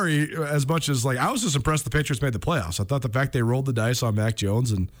feel sorry as much as, I was just impressed the Patriots made the playoffs. I thought the fact they rolled the dice on Mac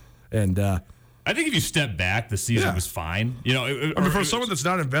Jones and I think if you step back, the season was fine. For someone that's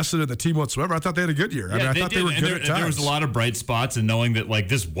not invested in the team whatsoever, I thought they had a good year. I thought they were good at times. There was a lot of bright spots in knowing that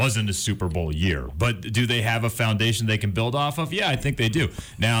this wasn't a Super Bowl year. But do they have a foundation they can build off of? Yeah, I think they do.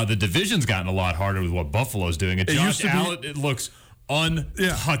 Now the division's gotten a lot harder with what Buffalo's doing. And Josh Allen, it looks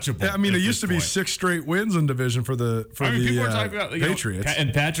untouchable. Yeah, I mean, it used to be 6 straight wins in division for the people are talking about, Patriots.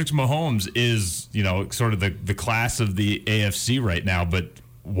 And Patrick Mahomes is sort of the class of the AFC right now, but.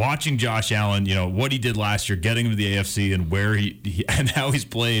 Watching Josh Allen, what he did last year, getting him to the AFC and where he and how he's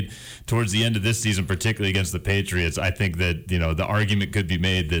played towards the end of this season, particularly against the Patriots, I think that, the argument could be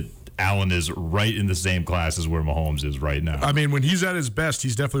made that Allen is right in the same class as where Mahomes is right now. I mean, when he's at his best,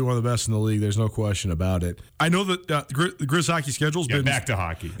 he's definitely one of the best in the league. There's no question about it. I know that the Griz hockey schedule's been... back to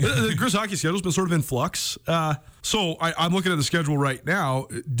hockey. The Griz hockey schedule's been sort of in flux. So I'm looking at the schedule right now.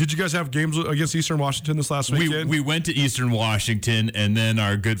 Did you guys have games against Eastern Washington this last weekend? We went to Eastern Washington, and then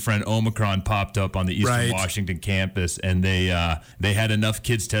our good friend Omicron popped up on the Eastern Washington campus, and they had enough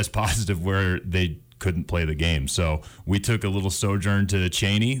kids test positive where they couldn't play the game. So we took a little sojourn to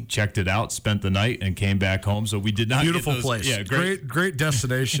Cheney, checked it out, spent the night, and came back home. So we did not Beautiful get those, place. Yeah, great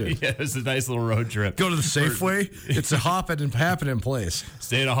destination. Yeah, it was a nice little road trip. Go to the Safeway. It's a happening place.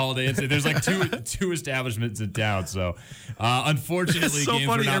 Stay at a Holiday Inn. There's two establishments in town. So unfortunately, games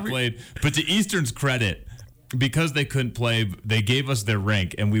were not played. But to Eastern's credit, because they couldn't play, they gave us their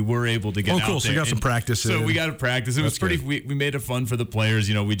rink, and we were able to get out there. Oh, cool. So you got some practice in. So we got to practice. It was pretty, we made it fun for the players.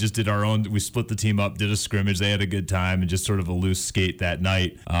 You know, we just did our own, we split the team up, did a scrimmage. They had a good time and just sort of a loose skate that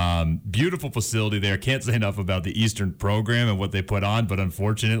night. Beautiful facility there. Can't say enough about the Eastern program and what they put on, but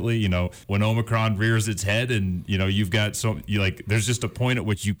unfortunately, you know, when Omicron rears its head and, you know, you've got there's just a point at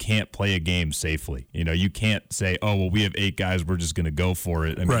which you can't play a game safely. You know, you can't say, oh, well, we have 8 guys, we're just going to go for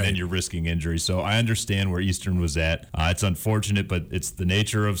it. I mean, then you're risking injury. So I understand where Eastern was at. It's unfortunate, but it's the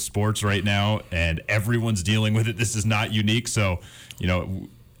nature of sports right now, and everyone's dealing with it. This is not unique. So, you know,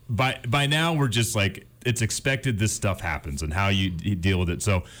 by now we're just like, it's expected this stuff happens and how you deal with it.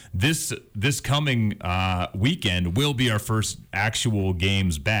 So this coming weekend will be our first actual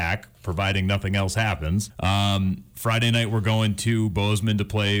games back, providing nothing else happens. Friday night, we're going to Bozeman to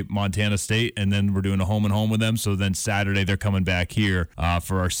play Montana State, and then we're doing a home and home with them. So then Saturday, they're coming back here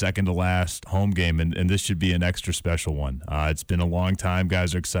for our second to last home game, and this should be an extra special one. It's been a long time.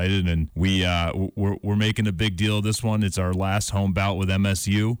 Guys are excited, and we're making a big deal of this one. It's our last home bout with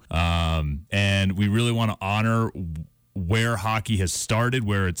MSU, and we really want to honor where hockey has started,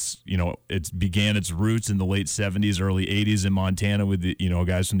 where it's began its roots in the late 70s, early 80s in Montana with the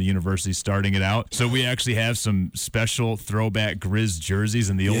guys from the university starting it out. So we actually have some special throwback Griz jerseys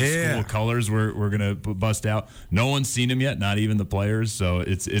in the old school colors we're gonna bust out. No one's seen them yet, not even the players. So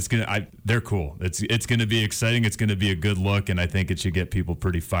they're cool. It's gonna be exciting. It's gonna be a good look, and I think it should get people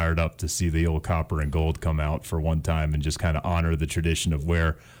pretty fired up to see the old copper and gold come out for one time and just kind of honor the tradition of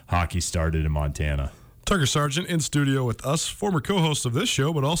where hockey started in Montana. Tucker Sargent in studio with us, former co-host of this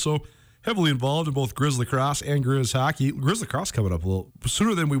show, but also heavily involved in both Griz lacrosse and Griz hockey. Griz lacrosse coming up a little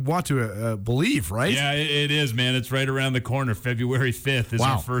sooner than we want to believe, right? Yeah, it is, man. It's right around the corner. February 5th is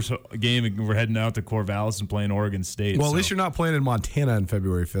our first game, and we're heading out to Corvallis and playing Oregon State. Well, at least you're not playing in Montana on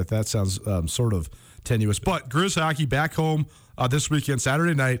February 5th. That sounds sort of tenuous. But Griz hockey back home this weekend,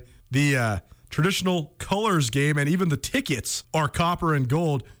 Saturday night. The traditional colors game, and even the tickets are copper and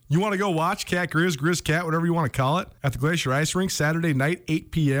gold. You want to go watch Cat Griz Cat, whatever you want to call it, at the Glacier Ice Rink Saturday night, 8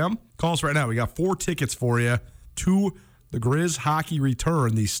 p.m. Call us right now. We got 4 tickets for you to the Griz hockey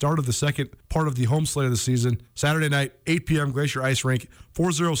return, the start of the second part of the home slate of the season. Saturday night, 8 p.m., Glacier Ice Rink,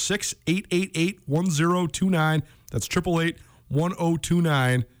 406-888-1029. That's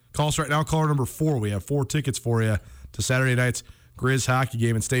 888-1029. Call us right now. Caller number 4. We have 4 tickets for you to Saturday night's Griz hockey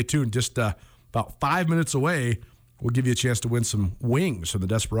game. And stay tuned. Just about 5 minutes away, we'll give you a chance to win some wings from the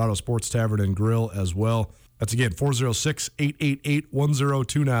Desperado Sports Tavern and Grill as well. That's, again,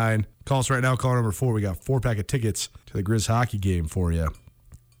 406-888-1029. Call us right now. Call number 4. We got 4-pack of tickets to the Griz hockey game for you.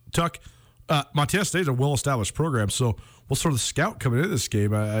 Tuck, Montana State is a well-established program, so we'll sort of scout coming into this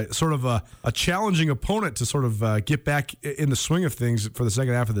game. Sort of a challenging opponent to sort of get back in the swing of things for the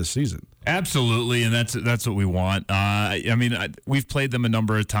second half of this season. Absolutely, and that's what we want. We've played them a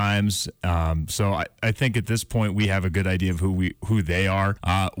number of times, so I think at this point we have a good idea of who they are.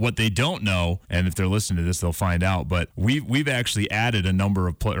 What they don't know, and if they're listening to this, they'll find out. But we've actually added a number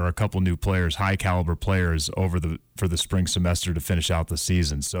of a couple new players, high caliber players, for the spring semester to finish out the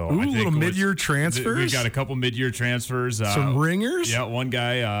season. So I think little mid-year transfers. We've got a couple mid-year transfers. Some ringers. Yeah, one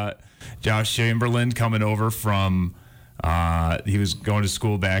guy, Josh Chamberlain, coming over from. He was going to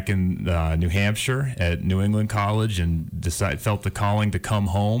school back in New Hampshire at New England College and felt the calling to come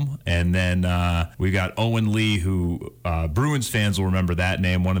home. And then we got Owen Lee, who Bruins fans will remember that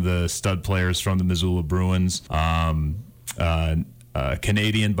name, one of the stud players from the Missoula Bruins.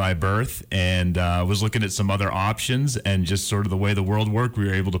 Canadian by birth, and was looking at some other options, and just sort of the way the world worked, we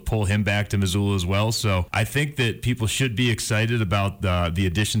were able to pull him back to Missoula as well. So I think that people should be excited about the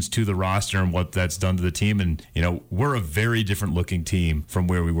additions to the roster and what that's done to the team. And we're a very different looking team from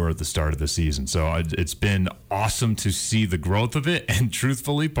where we were at the start of the season. So it's been awesome to see the growth of it. And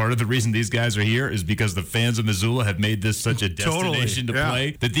truthfully, part of the reason these guys are here is because the fans of Missoula have made this such a destination to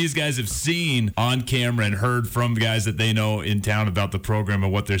play, that these guys have seen on camera and heard from guys that they know in town about the program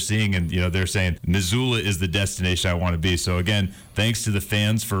and what they're seeing, and they're saying Missoula is the destination I want to be. So again, thanks to the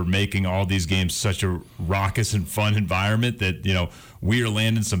fans for making all these games such a raucous and fun environment that we are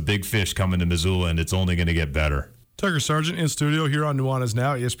landing some big fish coming to Missoula, and it's only going to get better. Tucker Sargent in studio here on Nuanez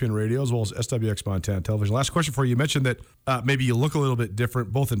Now, ESPN Radio, as well as SWX Montana Television. Last question for you. You mentioned that maybe you look a little bit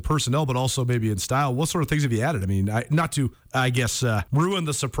different, both in personnel, but also maybe in style. What sort of things have you added? I mean, not to, ruin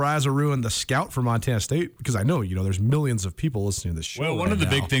the surprise or ruin the scout for Montana State, because I know, there's millions of people listening to this show. Well, one of the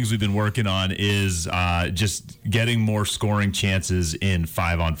big things we've been working on is just getting more scoring chances in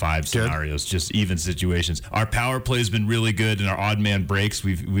 5-on-5 scenarios, just even situations. Our power play has been really good, and our odd man breaks,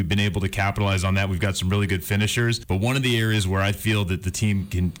 we've been able to capitalize on that. We've got some really good finishers. But one of the areas where I feel that the team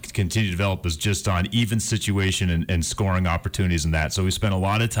can continue to develop is just on even situation and scoring opportunities in that. So we spent a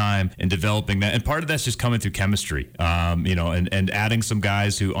lot of time in developing that. And part of that's just coming through chemistry, and adding some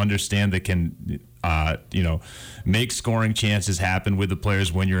guys who understand that can make scoring chances happen with the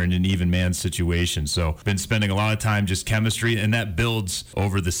players when you're in an even man situation. So been spending a lot of time just chemistry, and that builds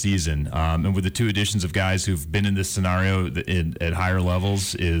over the season. And with the two additions of guys who've been in this scenario at higher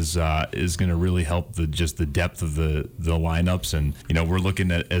levels is going to really help the depth of the lineups. And we're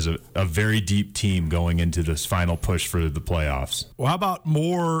looking at as a very deep team going into this final push for the playoffs. Well, how about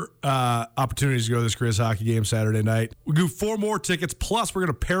more opportunities to go to this Griz hockey game Saturday night? We'll do 4 more tickets, plus we're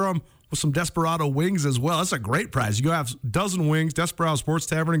going to pair them with some Desperado wings as well. That's a great prize. You go have a dozen wings, Desperado Sports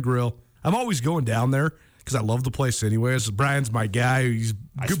Tavern and Grill. I'm always going down there because I love the place anyways. Brian's my guy.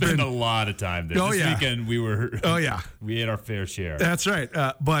 I spend a lot a lot of time there. This weekend we were. Oh yeah, we had our fair share. That's right.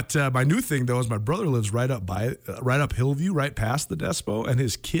 But my new thing though is my brother lives right up Hillview, right past the Despo, and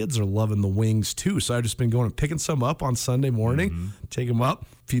his kids are loving the wings too. So I've just been going and picking some up on Sunday morning, take them up,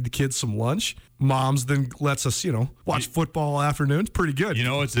 feed the kids some lunch. Mom's then lets us, watch football all afternoon. It's pretty good.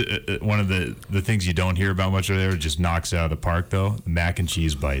 It's one of the things you don't hear about much over there. It just knocks it out of the park, though. Mac and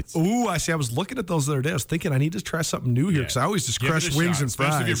cheese bites. Ooh, I see. I was looking at those the other day. I was thinking I need to try something new here because I always just crush wings and fries.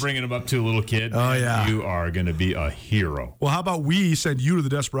 Especially if you're bringing them up to a little kid. Oh, yeah. You are going to be a hero. Well, how about we send you to the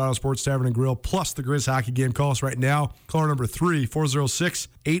Desperado Sports Tavern and Grill plus the Griz hockey game? Call us right now. Caller number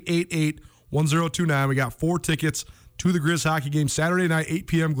 3-406-888-1029. We got 4 tickets to the Griz hockey game Saturday night, 8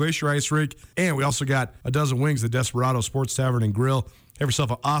 p.m., Glacier Ice Rink. And we also got a dozen wings, the Desperado Sports Tavern and Grill. Have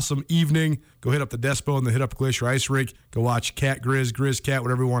yourself an awesome evening. Go hit up the Despo and then hit up Glacier Ice Rink. Go watch Cat Griz, Griz Cat,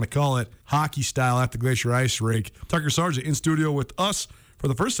 whatever you want to call it, hockey style at the Glacier Ice Rink. Tucker Sargent in studio with us for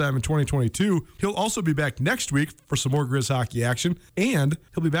the first time in 2022. He'll also be back next week for some more Griz hockey action. And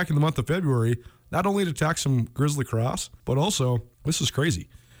he'll be back in the month of February, not only to talk some Grizzly Cross, but also, this is crazy,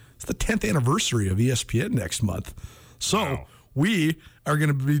 it's the 10th anniversary of ESPN next month. So we are going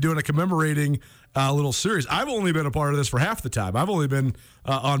to be doing a commemorating little series. I've only been a part of this for half the time. I've only been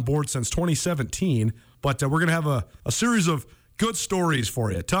on board since 2017, but we're going to have a series of good stories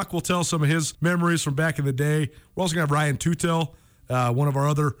for you. Tuck will tell some of his memories from back in the day. We're also going to have Ryan Tutel, one of our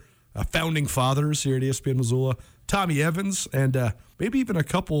other founding fathers here at ESPN Missoula, Tommy Evans, and maybe even a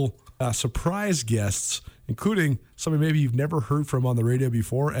couple surprise guests, including somebody maybe you've never heard from on the radio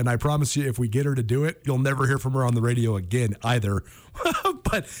before. And I promise you, if we get her to do it, you'll never hear from her on the radio again either.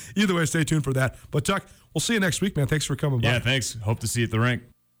 But either way, stay tuned for that. But Tuck, we'll see you next week, man. Thanks for coming by. Yeah, thanks. Hope to see you at the rink.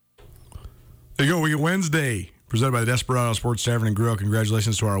 There you go. We get Wednesday, presented by the Desperado Sports Tavern and Grill.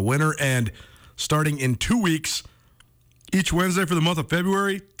 Congratulations to our winner. And starting in 2 weeks, each Wednesday for the month of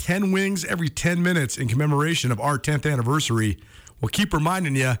February, 10 wings every 10 minutes in commemoration of our 10th anniversary. We'll keep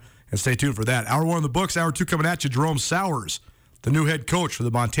reminding you, and stay tuned for that. Hour 1 in the books, hour 2 coming at you. Jerome Sowers, the new head coach for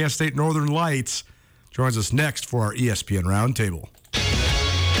the Montana State Northern Lights, joins us next for our ESPN Roundtable.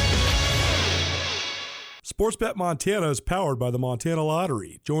 Sportsbet Montana is powered by the Montana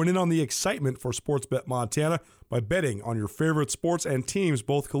Lottery. Join in on the excitement for Sportsbet Montana by betting on your favorite sports and teams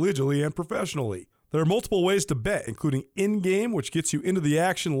both collegially and professionally. There are multiple ways to bet, including in-game, which gets you into the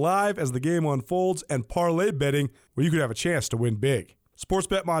action live as the game unfolds, and parlay betting, where you could have a chance to win big.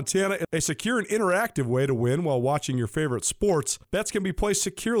 Sportsbet Montana is a secure and interactive way to win while watching your favorite sports. Bets can be placed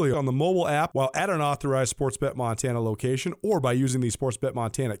securely on the mobile app while at an authorized Sportsbet Montana location or by using the Sportsbet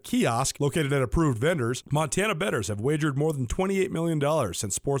Montana kiosk located at approved vendors. Montana bettors have wagered more than $28 million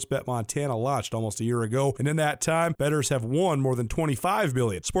since Sportsbet Montana launched almost a year ago, and in that time, bettors have won more than $25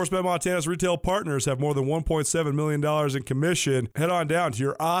 million. Sportsbet Montana's retail partners have more than $1.7 million in commission. Head on down to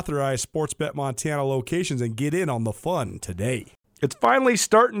your authorized Sportsbet Montana locations and get in on the fun today. It's finally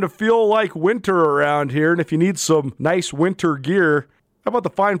starting to feel like winter around here, and if you need some nice winter gear, how about the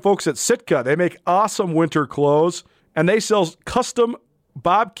fine folks at Sitka? They make awesome winter clothes, and they sell custom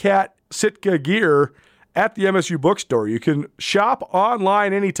Bobcat Sitka gear at the MSU Bookstore. You can shop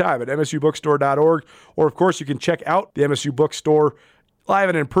online anytime at msubookstore.org, or of course you can check out the MSU Bookstore live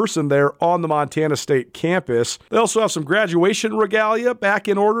and in person there on the Montana State campus. They also have some graduation regalia back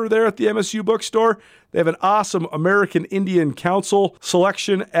in order there at the MSU Bookstore. They have an awesome American Indian Council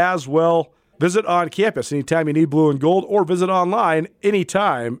selection as well. Visit on campus anytime you need blue and gold, or visit online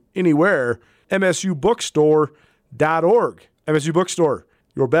anytime, anywhere, msubookstore.org. MSU Bookstore,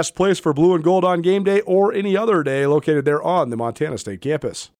 your best place for blue and gold on game day or any other day, located there on the Montana State campus.